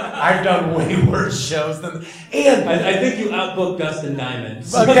 I've done way worse shows than. And I think you outbooked Dustin Diamond.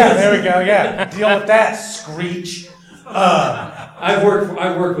 Yeah, there we go. Yeah, deal with that, Screech. I've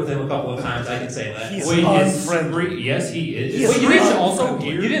worked with him a couple of times. I can say that. He's unfriendly. Yes, he is. Wait, you also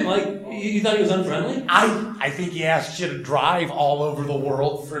you didn't like. You thought he was unfriendly? I think he asked you to drive all over the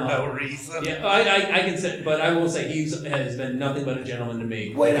world for no reason. Yeah, I can say, but I will say has been nothing but a gentleman to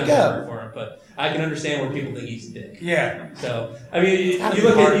me. Way to go. For him, but I can understand where people think he's a dick. Yeah. So I mean, you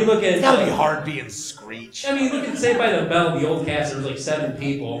look at. It's gotta be hard being Screech. I mean, you look at Saved by the Bell, the old cast. There was like 7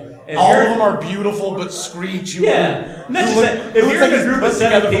 people. And all of them are beautiful, but Screech. If you're in a group of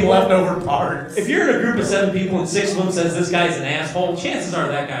 7 people, leftover parts. If you're in a group of 7 people and 6 of them says this guy's an asshole, chances are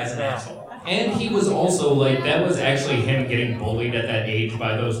that guy's an asshole. And he was also like, that was actually him getting bullied at that age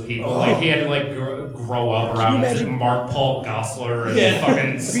by those people. Like he had to like grow up around Mark Paul Gosselaar and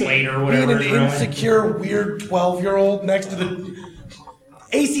fucking Slater, whatever. Being an insecure, weird 12-year-old next to the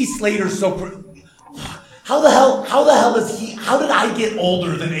AC Slater's so. How the hell is he? How did I get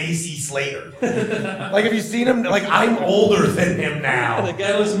older than AC Slater? Like, have you seen him? Like, I'm older than him now. The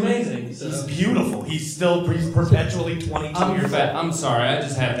guy looks amazing. So. He's beautiful. He's perpetually 22 years old. I'm sorry, I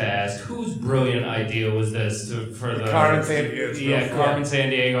just have to ask, whose brilliant idea was this for the Carmen Sandiego? Yeah, Carmen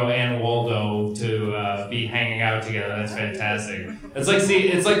Sandiego and Waldo to be hanging out together. That's fantastic. It's like,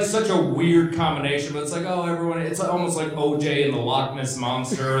 it's like such a weird combination, but it's like, oh, everyone. It's almost like OJ and the Loch Ness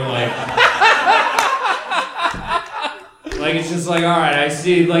Monster, like. Like, it's just like, all right, I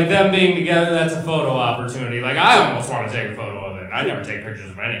see, like, them being together, that's a photo opportunity. Like, I almost want to take a photo of it. I never take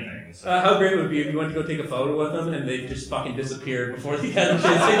pictures of anything. So. How great would it be if you went to go take a photo with them and they just fucking disappeared before you had a chance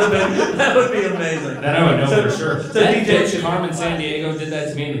to see them? That would be amazing. That I would know for sure. So that DJ Carmen Sandiego did that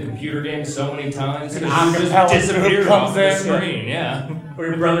to me in the computer game so many times. And he just disappeared off the screen, yeah. Where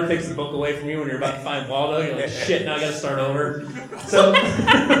your brother takes the book away from you when you're about to find Waldo. You're like, shit, now I gotta start over. So,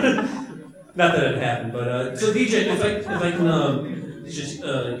 not that it happened, but, so DJ, if I can, just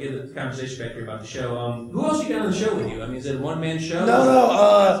get the conversation back here about the show. Who else you got on the show with you? I mean, is it a one-man show?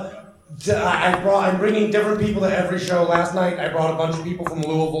 No. I'm bringing different people to every show. Last night, I brought a bunch of people from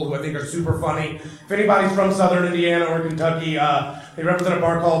Louisville who I think are super funny. If anybody's from Southern Indiana or Kentucky, they represent a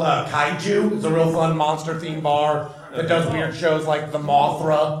bar called Kaiju. It's a real fun monster-themed bar that does weird shows like The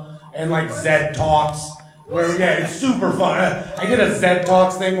Mothra and like Zed Talks. It's super fun. I did a Zed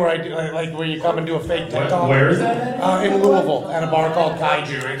Talks thing where I do where you come and do a fake TED Talk. Where is that? In Louisville, at a bar called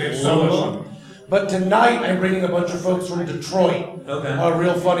Kaiju. It's so much fun. But tonight, I'm bringing a bunch of folks from Detroit. Okay. A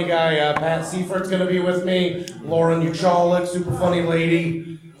real funny guy, Pat Seifert's going to be with me. Lauren Uchalik, super funny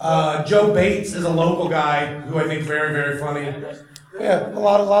lady. Joe Bates is a local guy who I think very, very funny. Yeah, a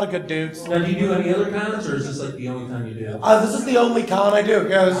lot of good dudes. Now, do you do any other cons, or is this like the only time you do? This is the only con I do.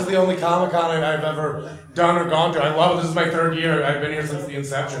 Yeah, this is the only Comic-Con I've ever done or gone to. I love it. This is my 3rd year. I've been here since the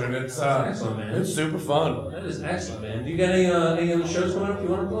inception, and it's excellent, man. It's super fun. That is excellent, man. Do you got any other shows coming up you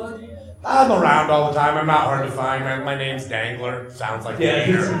want to plug? I'm around all the time. I'm not hard to find. My name's Dangler. Sounds like yeah.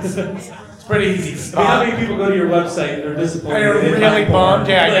 it's pretty easy to I mean, stop. how many people go to your website and they're disappointed? They're they didn't really find porn? bummed.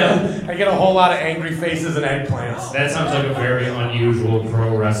 Yeah, I get a whole lot of angry faces and eggplants. That sounds like a very unusual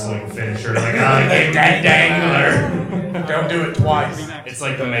pro wrestling finisher. Like, dangler. Don't do it twice. It's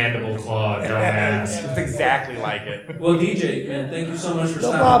like the mandible claw, dumbass. It's exactly like it. Well, DJ, man, thank you so much for No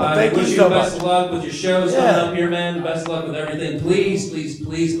stopping problem. by. Thank Wish you so best much. of luck with your shows Yeah. coming up here, man. Best of luck with everything. Please,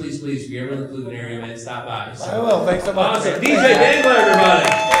 if you're ever in the Cleveland area, man, stop by. So. I will. Thanks so much. Awesome. DJ Dangler, everybody.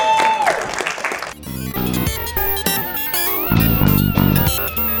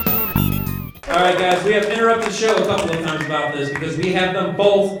 All right, guys, we have interrupted the show a couple of times about this because we have them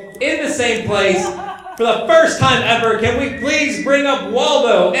both in the same place for the first time ever. Can we please bring up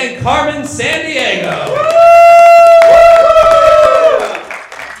Waldo and Carmen Sandiego?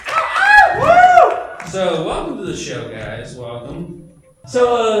 So, welcome to the show, guys. Welcome.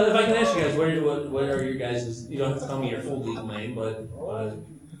 So, if I can ask you guys, what are your guys'? You don't have to tell me your full legal name, but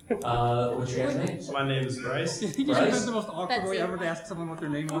what's your guys' names? My name is Bryce. That's the most awkward way ever to ask someone what their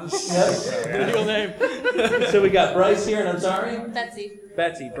name was. Legal name. So we got Bryce here, and I'm sorry? Betsy.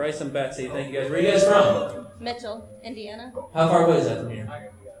 Betsy. Bryce and Betsy. Thank you guys. Where are you guys from? Mitchell, Indiana. How far away is that from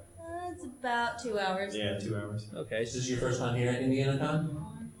here? It's about 2 hours. Yeah, 2 hours. Okay, so this is your first time here at Indiana Con?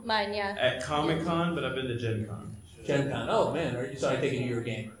 Mine, yeah. At Comic Con, but I've been to Gen Con. Gen Con. Oh, man. So I take it you're a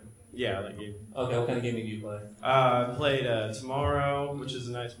gamer. Yeah, like you. Okay, what kind of game do you play? I played Tomorrow, which is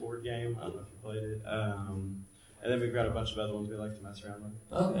a nice board game. I don't know if you played it. And then we've got a bunch of other ones we like to mess around with.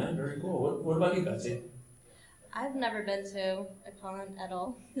 Okay, very cool. What about you, Betsy? I've never been to a con at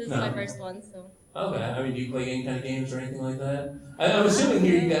all. This is No. my first one, so. Okay, I mean, do you play any kind of games or anything like that? I'm assuming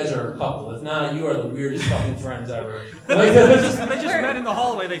here you guys are a couple. If not, you are the weirdest fucking friends ever. They just met in the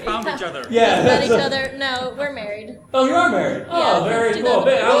hallway. They found each other. Yeah. Met each other. No, we're married. Oh, you are married? Oh, Yeah, very since cool.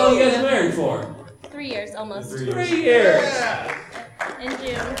 How long are you guys 2004. married for? 3 years, almost. 3 years. In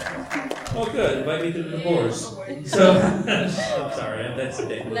June. Oh, good. Invite me to the divorce. So, I'm sorry. That's a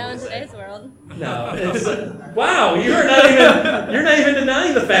date. No, in today's world. No, it's wow. You're not even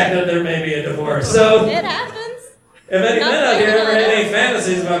denying the fact that there may be a divorce. So, It happens. if any Not men out here saying ever that. had any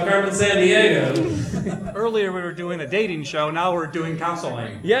fantasies about Carmen Sandiego, Earlier we were doing a dating show. Now we're doing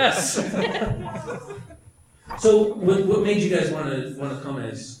counseling. yes. So, what made you guys want to come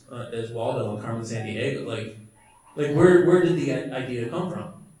as Waldo and Carmen Sandiego? Like where did the idea come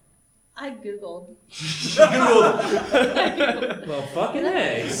from? I Googled. Well, fucking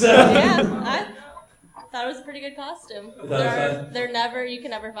A. So. Yeah, I thought it was a pretty good costume. that- They're never, you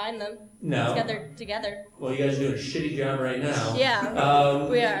can never find them. No. Together. Well, you guys are doing a shitty job right now. Yeah,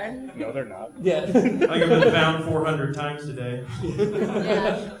 we are. No, they're not. Yeah. I think I've been found 400 times today.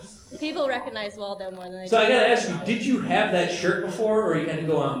 Yeah. People recognize Waldo more than they So do. I gotta ask you, did you have that shirt before, or you had to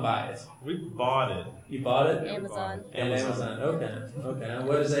go out and buy it? We bought it. You bought it? Amazon. And Amazon. Okay.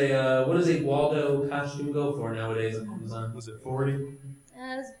 What does a Waldo costume go for nowadays on Amazon? Was it 40? It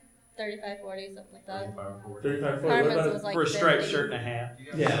was 35, 40, something like that. 35 or 40. 35, 40. Carmen's What about was like For a striped 50. shirt and a hat.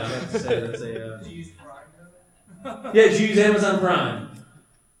 Yeah, I was about to say that's a. Yeah, did you use Amazon Prime?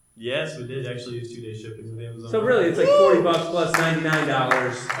 Yes, we did actually use 2-day shipping with Amazon. So really, it's like $40 plus $99. I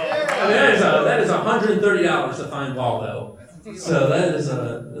mean, that is $130 to find Waldo. So that's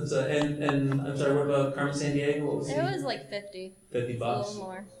and I'm sorry, what about Carmen Sandiego? What was It was like 50. $50. A little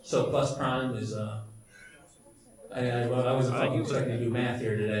more. So plus Prime is I wasn't fucking expecting to do math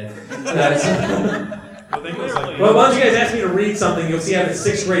here today. I think it was like Well, why don't you guys ask me to read something? You'll see I have a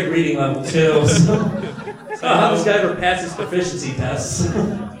 6th grade reading level too. So. How this guy ever passes proficiency tests?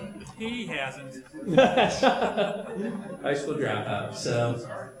 He hasn't. High school dropout. So,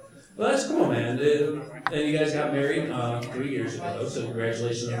 well, that's cool, man. And you guys got married 3 years ago, so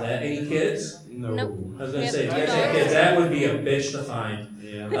congratulations on that. Any kids? No. Nope. I was gonna We say, have if you guys had two kids, that would be a bitch to find.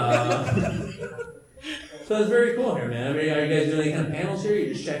 Yeah. So it's very cool here, man. I mean, are you guys doing any kind of panels here?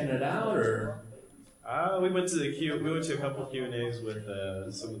 You're just checking it out, or? We went to a couple Q&As with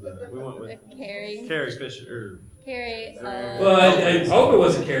some of the. We went with Carrie. Carrie Fisher. Carrie. Well, I hope it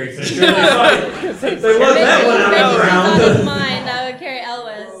wasn't Carrie Fisher. There was that one out Out around. of mine, Carrie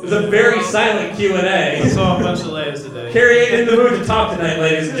Elwes. It was a very silent Q&A. I saw a bunch of ladies today. Carrie ain't in the mood to talk tonight,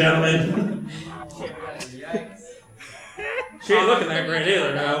 ladies and gentlemen. She ain't looking that great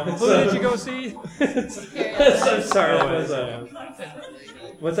either now. Who did you go see? I'm sorry. That was,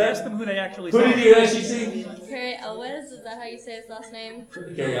 what's that? Ask them who they actually Who saw. did you actually see? Carrie Elwes, is that how you say his last name?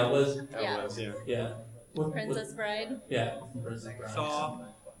 Carrie Elwes. Yeah. Yeah. Princess Bride. Yeah. Princess Bride. Saw.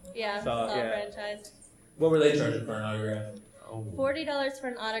 Yeah, Saw, Saw yeah. franchise. What were they charging for an autograph? $40 for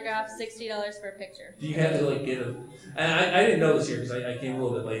an autograph, $60 for a picture. Do you have to like get a? And I didn't know this here because I came a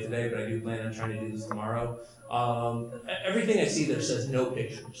little bit late today, but I do plan on trying to do this tomorrow. Everything I see there says no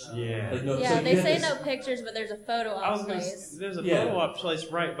pictures. Yeah. Like no, Yeah, so they you say have no pictures, but there's a photo op place. There's a Yeah. photo op place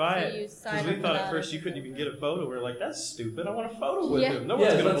right by So it. you sign Because we up thought for at that. first you couldn't even get a photo. We were like, that's stupid. I want a photo with Yeah. him. No Yeah,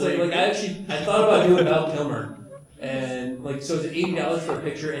 one's gonna let's say, believe like me. I thought about doing Val Kilmer, and like so it's $80 for a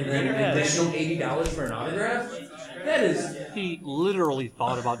picture, and then an additional $80 for an autograph. That is. He literally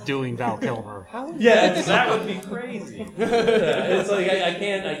thought about doing Val Kilmer. Yeah, that would be crazy. It's like I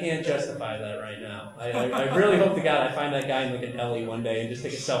can't justify that right now. I really hope to God I find that guy in like an alley one day and just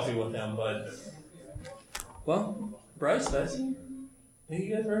take a selfie with him. But well, Bryce, Betsy, thank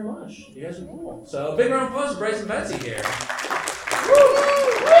you guys very much. You guys are cool. So big round of applause for Bryce and Betsy here.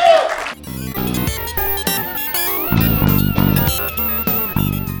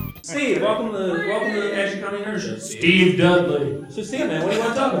 Steve, welcome to the Action Comedy Nerd Show. Steve Dudley. So Steve, man, what do you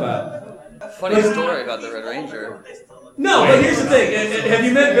want to talk about? Funny story about the Red Ranger. No, but here's the thing. Have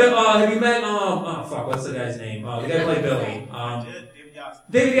you met? Oh fuck, what's the guy's name? The guy who played Billy.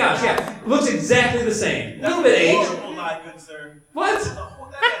 David Yosh. Yeah, looks exactly the same. A little bit age. What?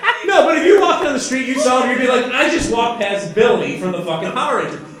 No, but if you walked down the street, you saw him, you'd be like, I just walked past Billy from the fucking Power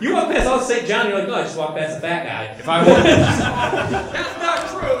Rangers. You walk past all St. John, you're like, no, I just walked past the fat guy. If I walked, that's not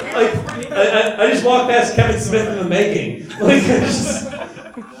true. Like, I just walked past Kevin Smith in the making. Like,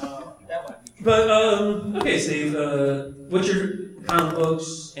 but okay, Steve. What's your comic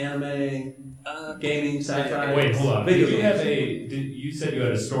books, anime, gaming, sci-fi? Wait, hold on. Video Did you games. have you said you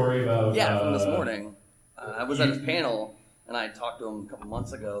had a story about? Yeah, from this morning. I was at his panel, and I talked to him a couple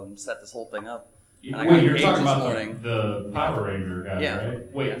months ago and set this whole thing up. And I got Wait, you're engaged talking this about morning. the Power Ranger guy, Yeah.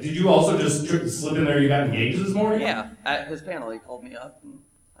 right? Wait, did you also just slip in there? You got engaged this morning? Yeah, at his panel, he called me up and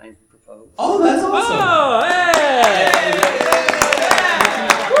I proposed. Oh, that's awesome! Oh,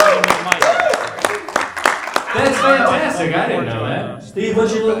 That's fantastic. I didn't know that. Steve,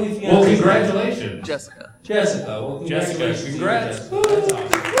 what's your lovely fiance? Well, congratulations, Jessica. Jessica. Well, Jessica, congrats. That's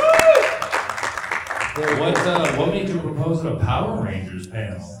awesome. What made you propose at a Power Rangers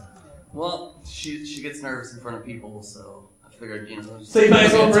panel? Well, she gets nervous in front of people, so I figured, So you might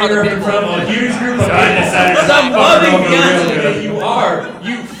as well bring her up in front of a huge group of people. I decided to Some fuck her loving over fiance real that good. you are.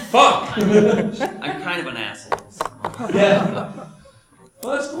 You fuck. I'm kind of an asshole. So. Yeah.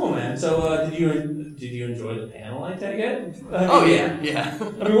 Well, that's cool, man. So, did you enjoy the panel? I take it. Oh yeah, yeah. I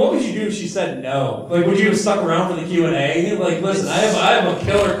mean, what would you do if she said no? Like, would you have stuck around for the Q&A? Like, listen, I have a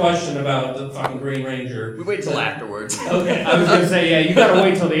killer question about the fucking Green Ranger. We wait till afterwards. Okay. I was gonna say, yeah, you gotta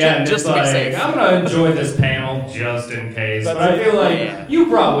wait till the end. Just It's to be like, safe. I'm gonna enjoy this panel just in case. But I feel like you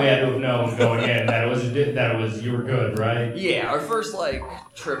probably had to have known going in that it was you were good, right? Yeah, our first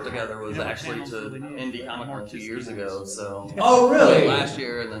trip together was actually to Indie Comic Con 2 years ago. So. Oh, really? Last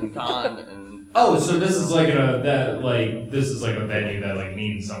year, and then Con, and. Oh, so this is like this is like a venue that like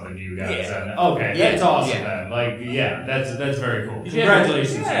means something to you guys. Yeah. And, okay, Yeah. that's awesome Yeah. then. Like, yeah, that's very cool. Yeah,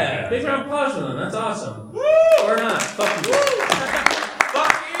 Congratulations. Yeah, big round of applause for them. That's awesome. Woo! Or not. Fuck you.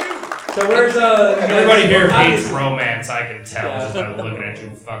 Fuck you. So where's Everybody here hates obviously- romance. I can tell just by looking at you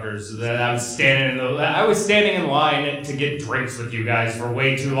fuckers. That I was standing in line to get drinks with you guys for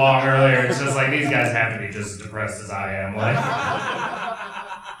way too long earlier. It's just like these guys have to be just as depressed as I am. Like.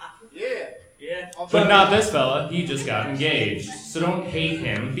 But not this fella. He just got engaged. So don't hate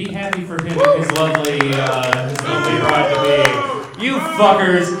him. Be happy for him and his lovely bride to be. You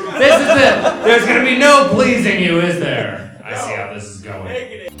fuckers. This is it. There's gonna be no pleasing you, is there? I see how this is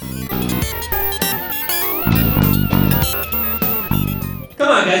going. Come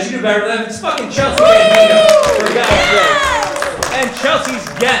on, guys, you do better than that. It's fucking Chelsea Gambino, for God's sake. And Chelsea's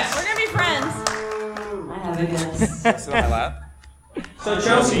guest. We're gonna be friends. I have a guest. Sit on my lap. So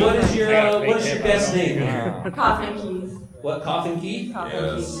Chelsea, what is your guest name here? Coffin Keith. What, Coffin Keith? Coffin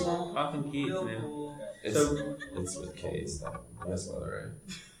Yes. Keith. Yeah. Coffin Keith, man. It's with K's. That's whether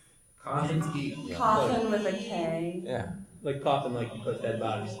Coffin Keith. Coffin with a K. Yeah. Like coffin, like you put dead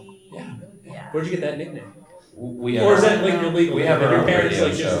bodies. Yeah. Yeah. Where'd you get that nickname? We Or is that like your legal? We have our your own parents radio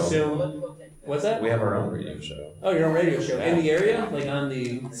like show. just assume. What's that? We have our own radio show. Oh, your own radio show in the area, like on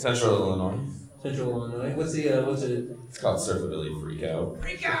the Central Illinois. Central Illinois. What's it? It's called Surfabilly Freak Out.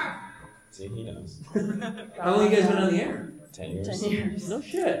 Freak Out. See, he knows. How long you guys been on the air? 10 years. 10 years. No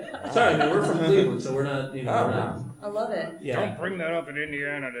shit. Sorry, man. We're from Cleveland, so we're not. We're not. I love it. Yeah. Don't bring that up in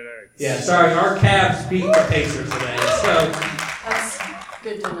Indiana today. Yeah. Sorry, our Cavs beat the Pacers today. So. That's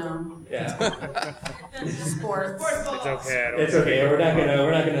good to know. Yeah. Sports. It's okay. It's okay. We're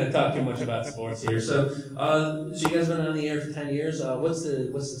not gonna talk too much about sports here. So you guys been on the air for 10 years. What's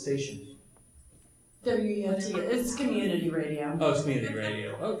the station? WEFT. It's community radio. Oh, it's community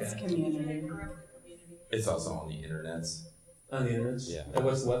radio. Okay. It's community. It's also on the internets. On the internet? Yeah. And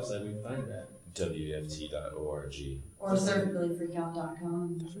what's the website we can find that? WFT.org. Or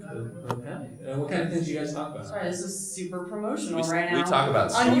CircuitBillyFreakout.com. Okay. And what kind of things do you guys talk about? Sorry, this is super promotional right now. We talk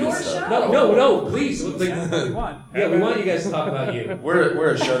about on your stuff. show. No, please. What we want. Yeah, we want you guys to talk about you.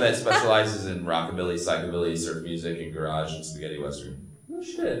 We're a show that specializes in rockabilly, psychobilly, surf music, and garage and spaghetti western. Oh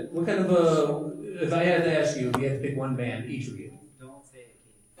shit! What kind of if I had to ask you, if you had to pick one band, each of you. Don't say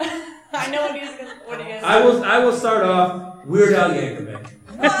it. I know what he's gonna. What are you gonna say? I will start off. Weird Al Yankovic.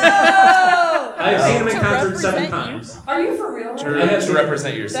 Whoa! I've seen him in concert 7 times. Are you for real? To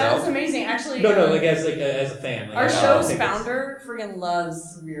represent yourself. That's amazing. Actually, No, like as a fan. Like, our show's founder friggin'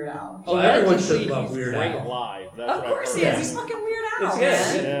 loves Weird Al. Oh, everyone should love Weird Al. Live. Of course he is. He's fucking Weird Al,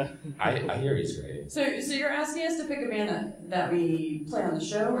 It's man. I hear he's great. So you're asking us to pick a band that we play on the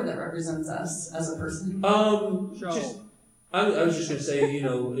show or that represents us as a person? I was just gonna say, you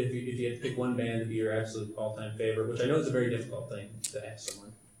know, if you had to pick one band to be your absolute all-time favorite, which I know is a very difficult thing to ask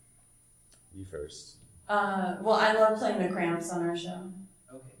someone. You first. Well, I love playing the Cramps on our show.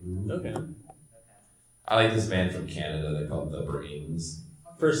 Okay. I like this band from Canada. They're called The Brains.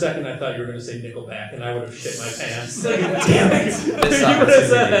 For a second, I thought you were going to say Nickelback, and I would have shit my pants. Like, damn it! This You would have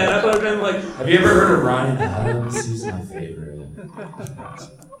said that. I would have been like, have you ever heard of Ryan Adams? He's my favorite.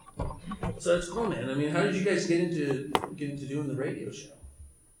 So that's cool, man. I mean, how did you guys get into doing the radio show?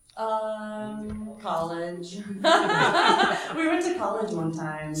 College. We went to college one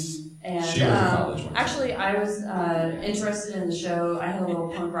time, and She went to college one time. actually, I was interested in the show. I had a little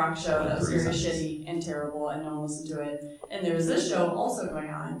punk rock show that was very shitty and terrible, and no one listened to it. And there was this show also going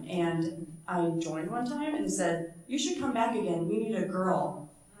on, and I joined one time and said, "You should come back again. We need a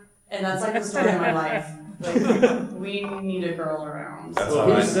girl." And that's like the story of my life. Like, we need a girl around. Well,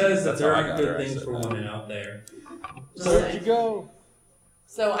 who says that there aren't good things for women out there? So where'd you go?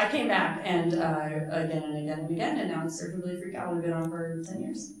 So I came back and again and again and again, and now it's Surfing Billy Freak Out. We've been on for 10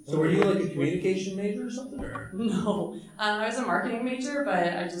 years. So were you like a communication major or something? Or? No, I was a marketing major, but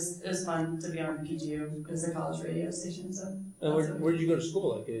it was fun to be on PGU. It was a college radio station. So. And where did you go to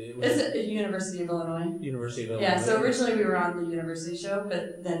school? Like, It's at University of Illinois. University of Illinois. Yeah, so originally we were on the university show,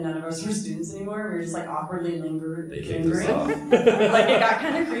 but then none of us were students anymore. We were just like awkwardly lingering. They kicked us off. Like it got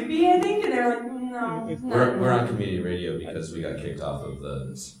kind of creepy, I think, and they were like, no. We're on community radio because we got kicked off of the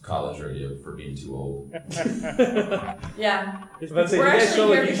college radio for being too old. Yeah. Let's say, you guys show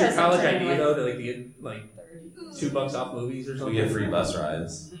like use your college ID though to like get like $2 off movies or something. We get free bus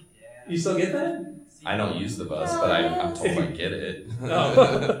rides. You still get that? I don't use the bus, but I'm told I get it.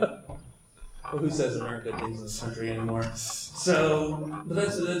 Oh. Well, who says there aren't good things in this country anymore? So, but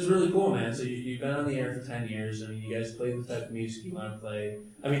that's really cool, man. So you've been on the air for 10 years. I mean, you guys play the type of music you want to play.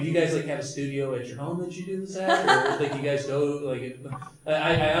 I mean, do you guys like have a studio at your home that you do this at, or like you guys go like?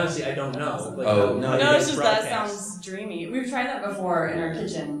 I honestly I don't know. Like, no, it's just that sounds dreamy. We've tried that before in our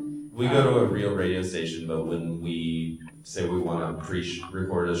kitchen. We go to a real radio station, but when we say we want to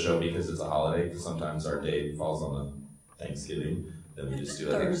pre-record a show because it's a holiday, because sometimes our day falls on a Thanksgiving. Then we just do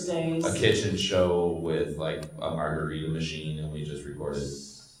like a kitchen show with like a margarita machine, and we just record it.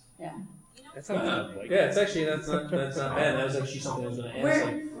 Yeah. That's not yeah, it's actually that's not bad. That was actually something I was going to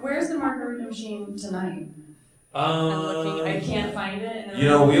ask. Where's the margarita machine tonight? I'm looking. I can't find it. You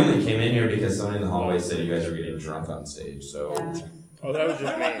know, we only came in here because someone in the hallway said you guys were getting drunk on stage. So. Yeah. Oh, that was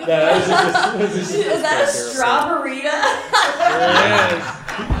just me. That was just Is that a strawberita? Yes.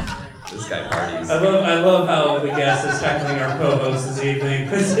 This guy parties. I love how the guest is heckling our co-host this evening.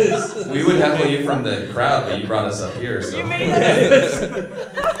 We would heckle you from the crowd, but you brought us up here, so You made it.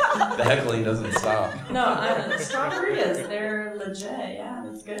 the heckling doesn't stop. No, strawberries. They're legit. Yeah,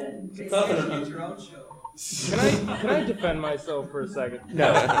 that's good. Can I defend myself for a second?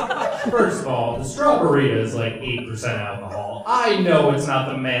 No. First of all, the strawberry is like 8% alcohol. I know it's not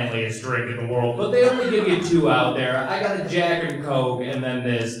the manliest drink in the world, but they only give you 2 out there. I got a Jack and Coke and then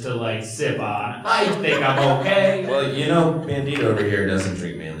this to like sip on. I think I'm okay. Well, you know, Bandito over here doesn't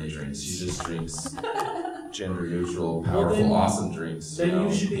drink manly drinks. He just drinks gender neutral, powerful, awesome drinks. Then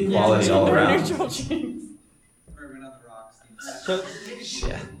you should be equality all around. Neutral drinks. So,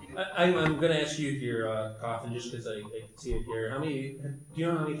 yeah. I'm going to ask you if you're coughing just because I can see it here. Do you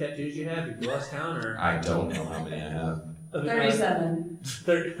know how many tattoos you have? Have you lost count? Or? I don't know how many I have. 37.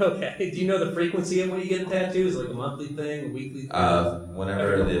 Okay. Do you know the frequency of when you get a tattoo? Is it like a monthly thing, a weekly thing?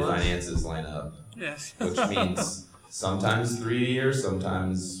 Whenever the finances line up. Yes. Which means sometimes 3 years,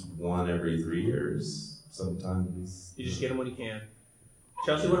 sometimes 1 every 3 years, sometimes. You just get them when you can.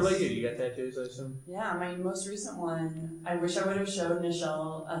 Chelsea, what about you? You got tattoos, I assume? Yeah, my most recent one, I wish I would have showed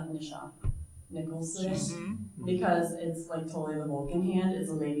Nichelle. Nichols today because it's like totally the Vulcan hand. It's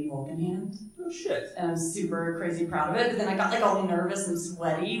a lady Vulcan hand. Oh shit! And I'm super crazy proud of it. But then I got like all nervous and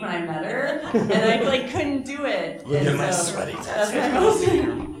sweaty when I met her, and I like couldn't do it. Look at my sweaty That's what I was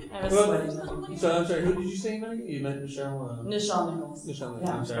sweaty. So I'm sorry. Who did you say, Maggie? You meant Nichelle? Nichelle Nichols. Nichelle Nichols.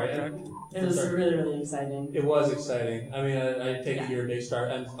 Yeah. I'm sorry. It was really, really exciting. It was exciting. I mean, I take it you're a big star.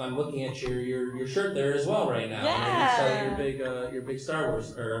 I'm looking at your shirt there as well right now. Yeah. I mean, your big Star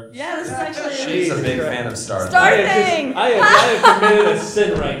Wars. Yeah, this is actually. She's a big fan of Star Wars. Star thing. I have committed a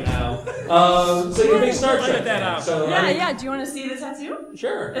sin right now. So you're a big Star Trek fan. So Yeah. Do you want to see the tattoo?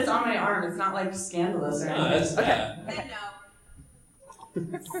 Sure. It's on my arm. It's not like scandalous or anything. Okay.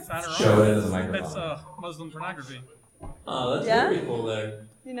 Show it into the microphone. That's Muslim pornography. Oh, that's Yeah? pretty cool there.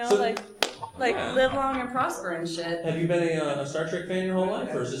 You know, So- like live long and prosper and shit. Have you been a Star Trek fan your whole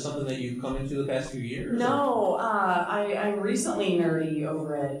life, or is this something that you've come into the past few years? No, I'm recently nerdy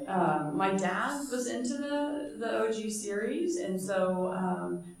over it. My dad was into the OG series, and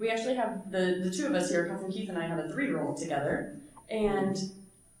so we actually have the two of us here, Cousin Keith and I, have a 3-year-old together, and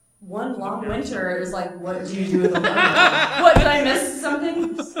one long winter, it was like, what do you do with a What, did I miss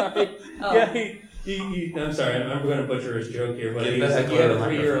something? Sorry. Oh. Yeah, I'm sorry, I'm going to butcher his joke here, but Get he the was heck like, you out have of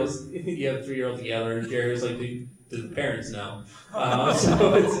the 3-year-olds, you have 3-year-olds together, and Jerry was like, do the parents know?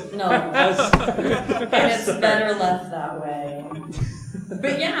 So it's... No. And it's better left that way.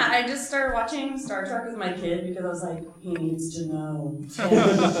 But yeah, I just started watching Star Trek with my kid because I was like, he needs to know.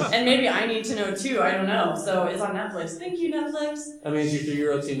 And maybe I need to know too, I don't know. So it's on Netflix. Thank you, Netflix. I mean, does your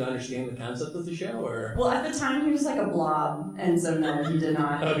 3-year-old seem to understand the concept of the show, or? Well, at the time he was like a blob, and so no, he did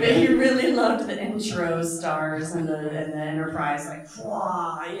not. Okay. But he really loved the intro stars and the Enterprise, like,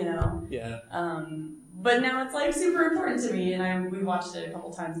 wow, you know. Yeah. But now it's like super important to me, and we watched it a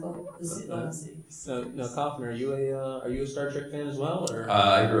couple times the whole season. So, now, Kaufman, are you a Star Trek fan as well, or?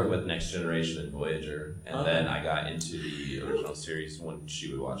 I grew up with Next Generation and Voyager, and Okay. then I got into the original series when she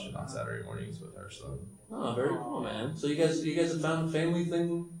would watch it on Saturday mornings with her son. Oh, very cool, man. So you guys have found a family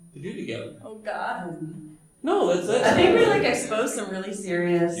thing to do together. Oh God. No, that's I think we like exposed some really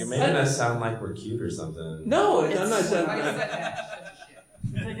serious. You're making us sound like we're cute or something. No, I'm not saying.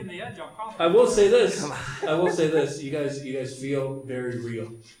 Taking the edge off coffee. I will say this. You guys feel very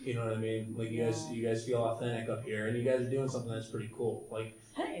real. You know what I mean? Like you guys feel authentic up here, and you guys are doing something that's pretty cool. Like,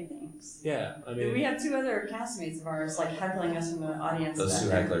 Hey, thanks. yeah, I mean, We have 2 other castmates of ours like heckling us from the audience. Those back 2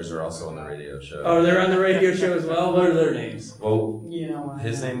 there. hecklers are also on the radio show. Oh, they're on the radio show as well. What are their names? Well, You know what?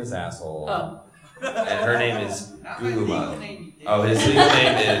 his name is Asshole. Oh. And her name is Guluma. Oh, his legal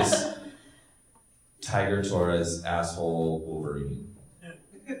name is Tiger Torres Asshole Wolverine.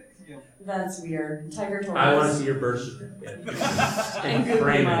 That's weird. Tiger Torres. I want to see your birth certificate. And Google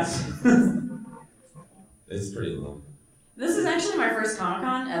frame Maps. it. It's pretty long. This is actually my first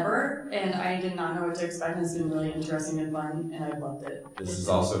Comic-Con ever, and I did not know what to expect, and it's been really interesting and fun, and I loved it. This is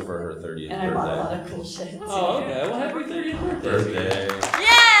also for her 30th And I bought a lot birthday. of cool shit. Oh, okay. Well, happy 30th birthday.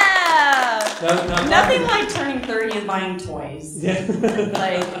 Yeah! Now, Nothing like turning 30 and buying toys. Yeah.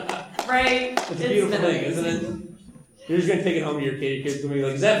 Like, right? It's a beautiful been thing, isn't it? You're just gonna take it home to your kid. Your kid's gonna be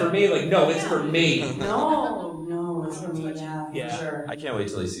like, "Is that for me?" Like, no, it's for me. No, it's for me, Yeah. for sure. I can't wait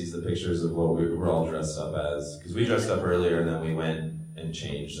till he sees the pictures of what we were all dressed up as. Because we dressed up earlier and then we went and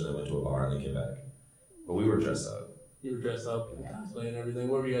changed and then went to a bar and then came back. But we were dressed up. You were dressed up and cosplay and everything.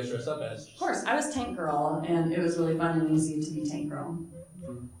 What were you guys dressed up as? Of course, I was Tank Girl, and it was really fun and easy to be Tank Girl.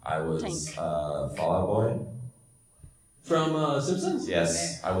 I was Tank. Fallout Boy. From Simpsons?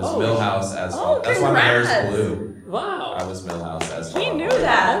 Yes, I was Oh. Millhouse as Oh, Fallout. That's why my hair is congrats. blue. Wow. I was Millhouse as He Fallout knew Boy.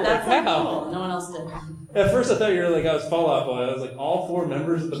 that. Oh, That's wow. cool. No one else did. At first, I thought you were like I was Fallout Boy. I was like all 4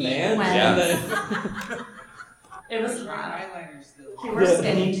 members of the band. went. And then It was hot. He wore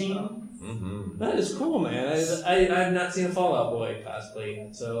skinny jeans. Mm-hmm. that is cool, man. I've not seen a Fallout Boy cosplay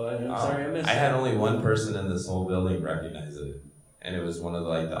yet, so I'm sorry I missed I it. had only one person in this whole building recognize it, and it was one of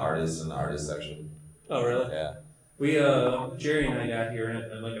the artists in the artist section. Oh, really? Yeah. We, Jerry and I got here,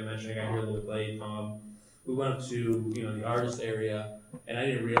 and like I mentioned, I got here a little late. We went up to, the artist area, and I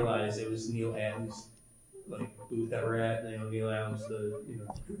didn't realize it was Neil Adams, booth that we're at. Neil Adams,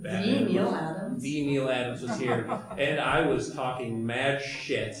 Batman. Neil Adams? The Neil Adams was here, and I was talking mad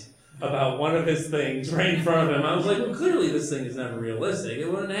shit about one of his things right in front of him. I was like, well, clearly this thing is never realistic.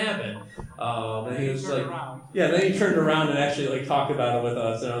 It wouldn't happen. And he was like, yeah, then he turned around and actually talked about it with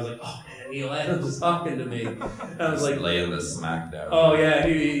us, and I was like, oh man, Neil Adams is talking to me. And I was like, laying the smack down. oh yeah,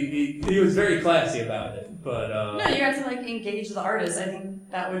 he was very classy about it. But No, you got to engage the artist. I think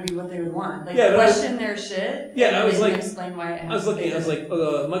that would be what they would want. Like, Yeah, question their shit. Yeah, and I was they like, explain why it I was has to looking. be I was like,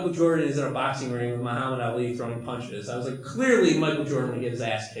 Michael Jordan is in a boxing ring with Muhammad Ali throwing punches. I was like, clearly Michael Jordan would get his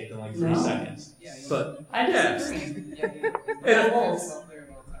ass kicked in like 3 seconds. But I disagree.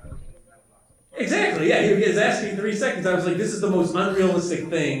 Exactly. Yeah, he would get his ass kicked in 3 seconds. I was like, this is the most unrealistic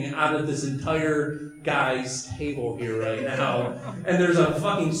thing out of this entire guy's table here right now. And there's a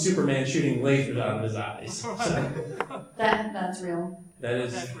fucking Superman shooting lasers out of his eyes. So, That's real. that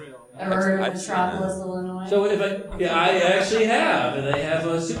is. Ever heard of Metropolis, Illinois? So I actually have, and they have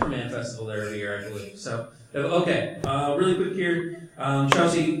a Superman festival there every year, I believe. So okay, really quick here,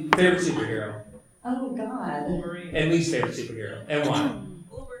 Chelsea, favorite superhero, Oh God. and least favorite superhero, and why?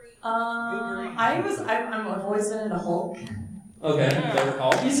 I've always been into Hulk. Okay, favorite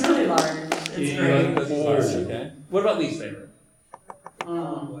Hulk. He's really large. It's You great. like because he's large, okay. What about least favorite?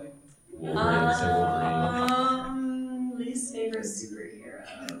 Least favorite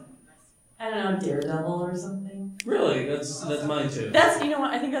superhero. I don't know, Daredevil or something. Really, that's mine too. That's, you know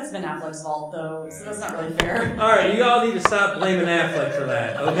what? I think that's Ben Affleck's fault though, so that's not really fair. All right, you all need to stop blaming Affleck for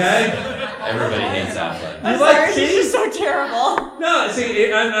that, okay? Everybody hates Affleck. I'm sorry, he's just so terrible. No,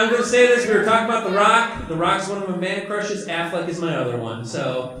 see, I'm going to say this. We were talking about The Rock. The Rock's one of my man crushes. Affleck is my other one.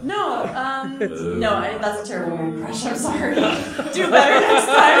 So No, that's a terrible man crush. I'm sorry. Do better next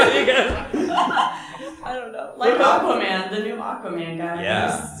time. I don't know. Like Aquaman, the new Aquaman guy.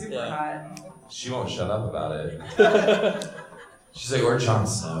 Yeah. He's super hot. She won't shut up about it. She's like, or Jon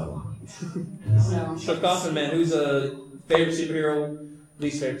Snow. No. So, Coffin Man, who's a favorite superhero,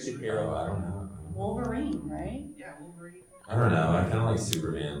 least favorite superhero? I don't know. Wolverine, right? Yeah, Wolverine. I don't know. I kind of like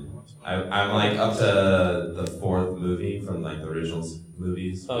Superman. I'm like up to the 4th movie from like the original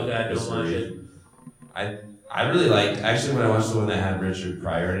movies. Oh, God, don't watch it. I really liked, actually when I watched the one that had Richard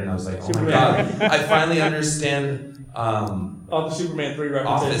Pryor in it, I was like, oh Superman. my god, I finally understand all the Superman 3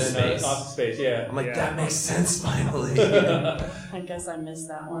 references Office in Space. Office Space, yeah. I'm like, that makes sense finally. I guess I missed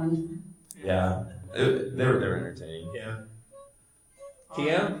that one. Yeah. They were entertaining. Yeah.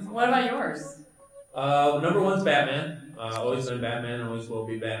 TM? What about yours? Number one's Batman. Always been Batman, always will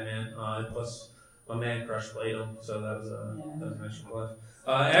be Batman. Plus, my man crush played him, so that was a nice plus.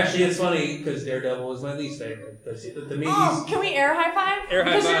 Actually, it's funny because Daredevil was my least favorite. Because to me, Can we air high five? Air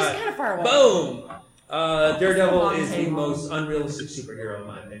high Because you're just five. kind of far away. Boom! Daredevil Long is the table. most unrealistic superhero in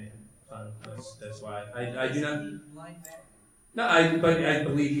my opinion. That's why I do not. No, but I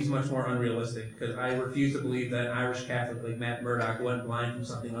believe he's much more unrealistic because I refuse to believe that an Irish Catholic like Matt Murdock went blind from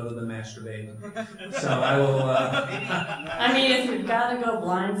something other than masturbating. So I will. I mean, if you've got to go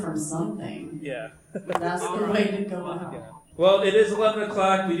blind from something, that's the way to go out. Well, it is 11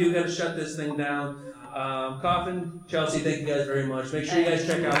 o'clock. We do got to shut this thing down. Coffin, Chelsea, thank you guys very much. Make sure you guys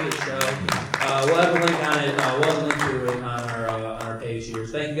check out this show. We'll have a link on it. We'll have a link to it on our page here.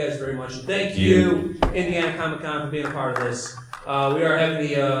 So thank you guys very much. And thank you, Indiana Comic Con, for being a part of this. We are having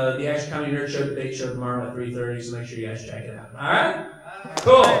the Action Comedy Nerd Show debate show tomorrow at 3:30. So make sure you guys check it out. All right?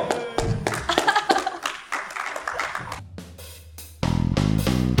 Cool.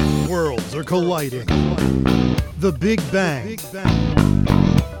 Worlds are colliding. The Big Bang.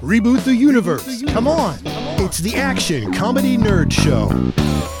 Reboot the universe. Come on. It's the Action Comedy Nerd Show.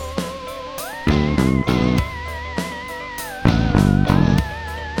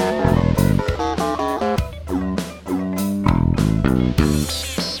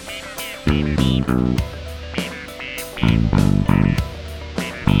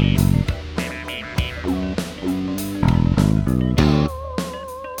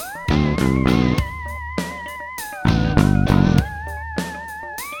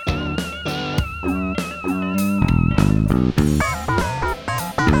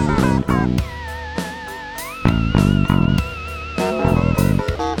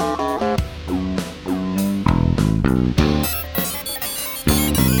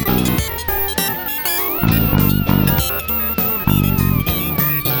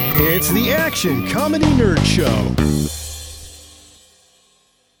 It's the Action Comedy Nerd Show.